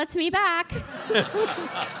Curtis lets me back.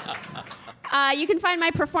 You can find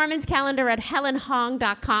my performance calendar at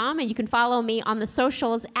helenhong.com, and you can follow me on the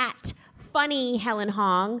socials at Funny Helen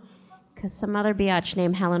Hong, because some other biatch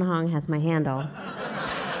named Helen Hong has my handle.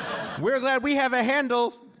 We're glad we have a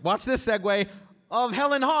handle, watch this segue, of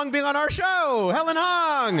Helen Hong being on our show. Helen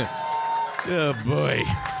Hong! Oh, boy.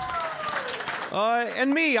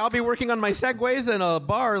 And me, I'll be working on my segues in a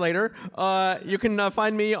bar later. You can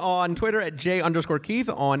find me on Twitter at J_Keith,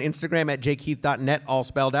 on Instagram at jkeith.net, all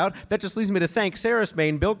spelled out. That just leaves me to thank Sarah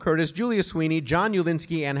Spain, Bill Curtis, Julia Sweeney, John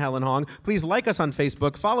Ulinsky, and Helen Hong. Please like us on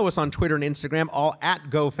Facebook, follow us on Twitter and Instagram, all at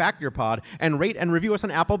GoFactorPod, and rate and review us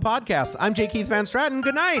on Apple Podcasts. I'm J. Keith Van Stratton.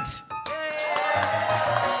 Good night.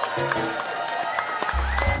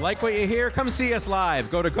 Like what you hear? Come see us live.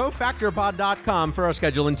 Go to GoFactorPod.com for our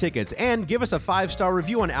schedule and tickets. And give us a 5-star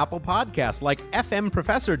review on Apple Podcasts like FM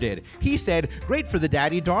Professor did. He said, great for the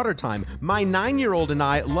daddy-daughter time. My 9-year-old and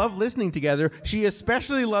I love listening together. She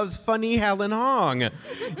especially loves Funny Helen Hong.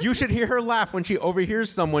 You should hear her laugh when she overhears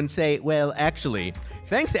someone say, well, actually.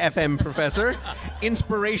 Thanks, FM Professor.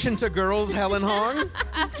 Inspiration to girls, Helen Hong.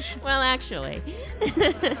 Well, actually.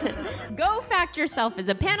 Go Fact Yourself is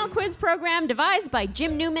a panel quiz program devised by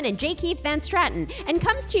Jim Newman and J. Keith Van Stratton and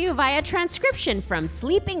comes to you via transcription from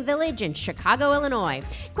Sleeping Village in Chicago, Illinois.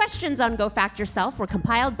 Questions on Go Fact Yourself were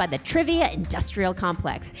compiled by the Trivia Industrial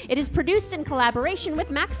Complex. It is produced in collaboration with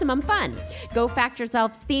Maximum Fun. Go Fact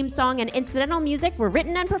Yourself's theme song and incidental music were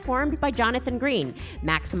written and performed by Jonathan Green.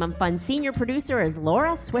 Maximum Fun's senior producer is Laura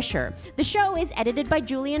Swisher. The show is edited by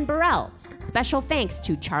Julian Burrell. Special thanks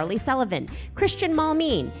to Charlie Sullivan, Christian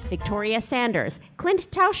Malmeen, Victoria Sanders, Clint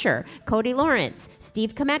Tauscher, Cody Lawrence,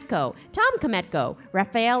 Steve Kometko, Tom Kometko,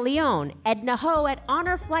 Raphael Leone, Edna Ho at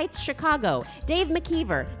Honor Flights Chicago, Dave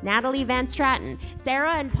McKeever, Natalie Van Stratton,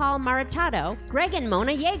 Sarah and Paul Maritato, Greg and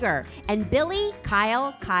Mona Yeager, and Billy,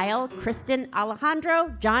 Kyle, Kristen,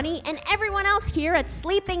 Alejandro, Johnny, and everyone else here at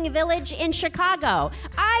Sleeping Village in Chicago.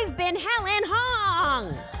 I've been Helen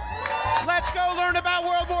Hong. Let's go learn about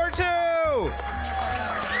World War II!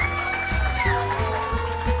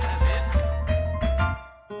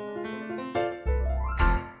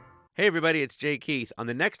 Hey everybody, it's Jay Keith. On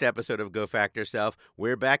the next episode of Go Fact Yourself,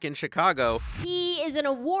 we're back in Chicago. He is an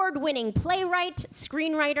award-winning playwright,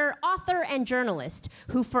 screenwriter, author, and journalist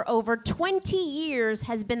who for over 20 years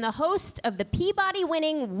has been the host of the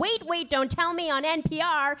Peabody-winning Wait, Don't Tell Me on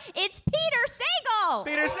NPR. It's Peter Sagal!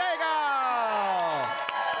 Peter Sagal!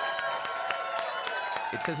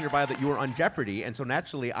 It says in your bio that you were on Jeopardy, and so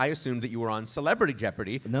naturally I assumed that you were on Celebrity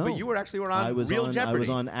Jeopardy. No. But you were actually on Real Jeopardy. I was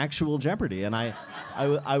on Actual Jeopardy, and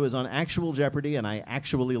I was on Actual Jeopardy, and I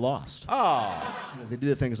actually lost. Oh. They do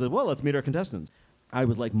the thing and said, well, let's meet our contestants. I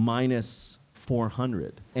was like minus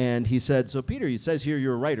 400. And he said, so Peter, it says here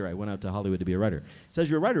you're a writer. I went out to Hollywood to be a writer. He says,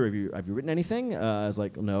 you're a writer. Have you written anything? I was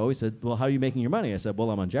like, no. He said, well, how are you making your money? I said,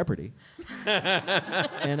 well, I'm on Jeopardy.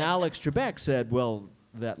 And Alex Trebek said, well,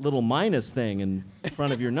 that little minus thing in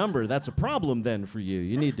front of your number, that's a problem then for you.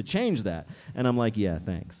 You need to change that. And I'm like, yeah,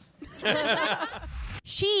 thanks.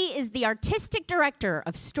 She is the artistic director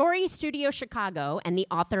of Story Studio Chicago and the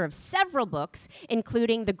author of several books,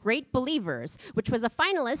 including The Great Believers, which was a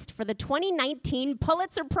finalist for the 2019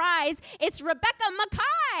 Pulitzer Prize. It's Rebecca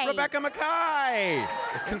Makkai. Rebecca Makkai!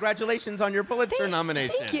 Congratulations on your Pulitzer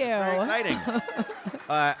nomination. Thank you. Very exciting.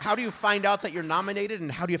 How do you find out that you're nominated,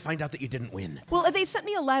 and how do you find out that you didn't win? Well, they sent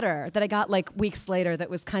me a letter that I got like weeks later that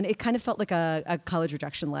was it kind of felt like a college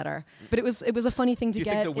rejection letter. But it was a funny thing to Do you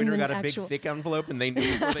get. think the winner in got an a big, actual... thick envelope and they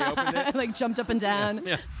knew before they opened it? Like jumped up and down.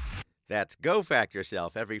 Yeah. That's Go Fact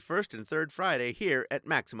Yourself every first and third Friday here at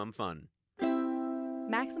Maximum Fun.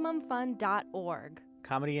 MaximumFun.org.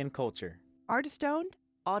 Comedy and culture. Artist owned.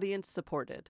 Audience supported.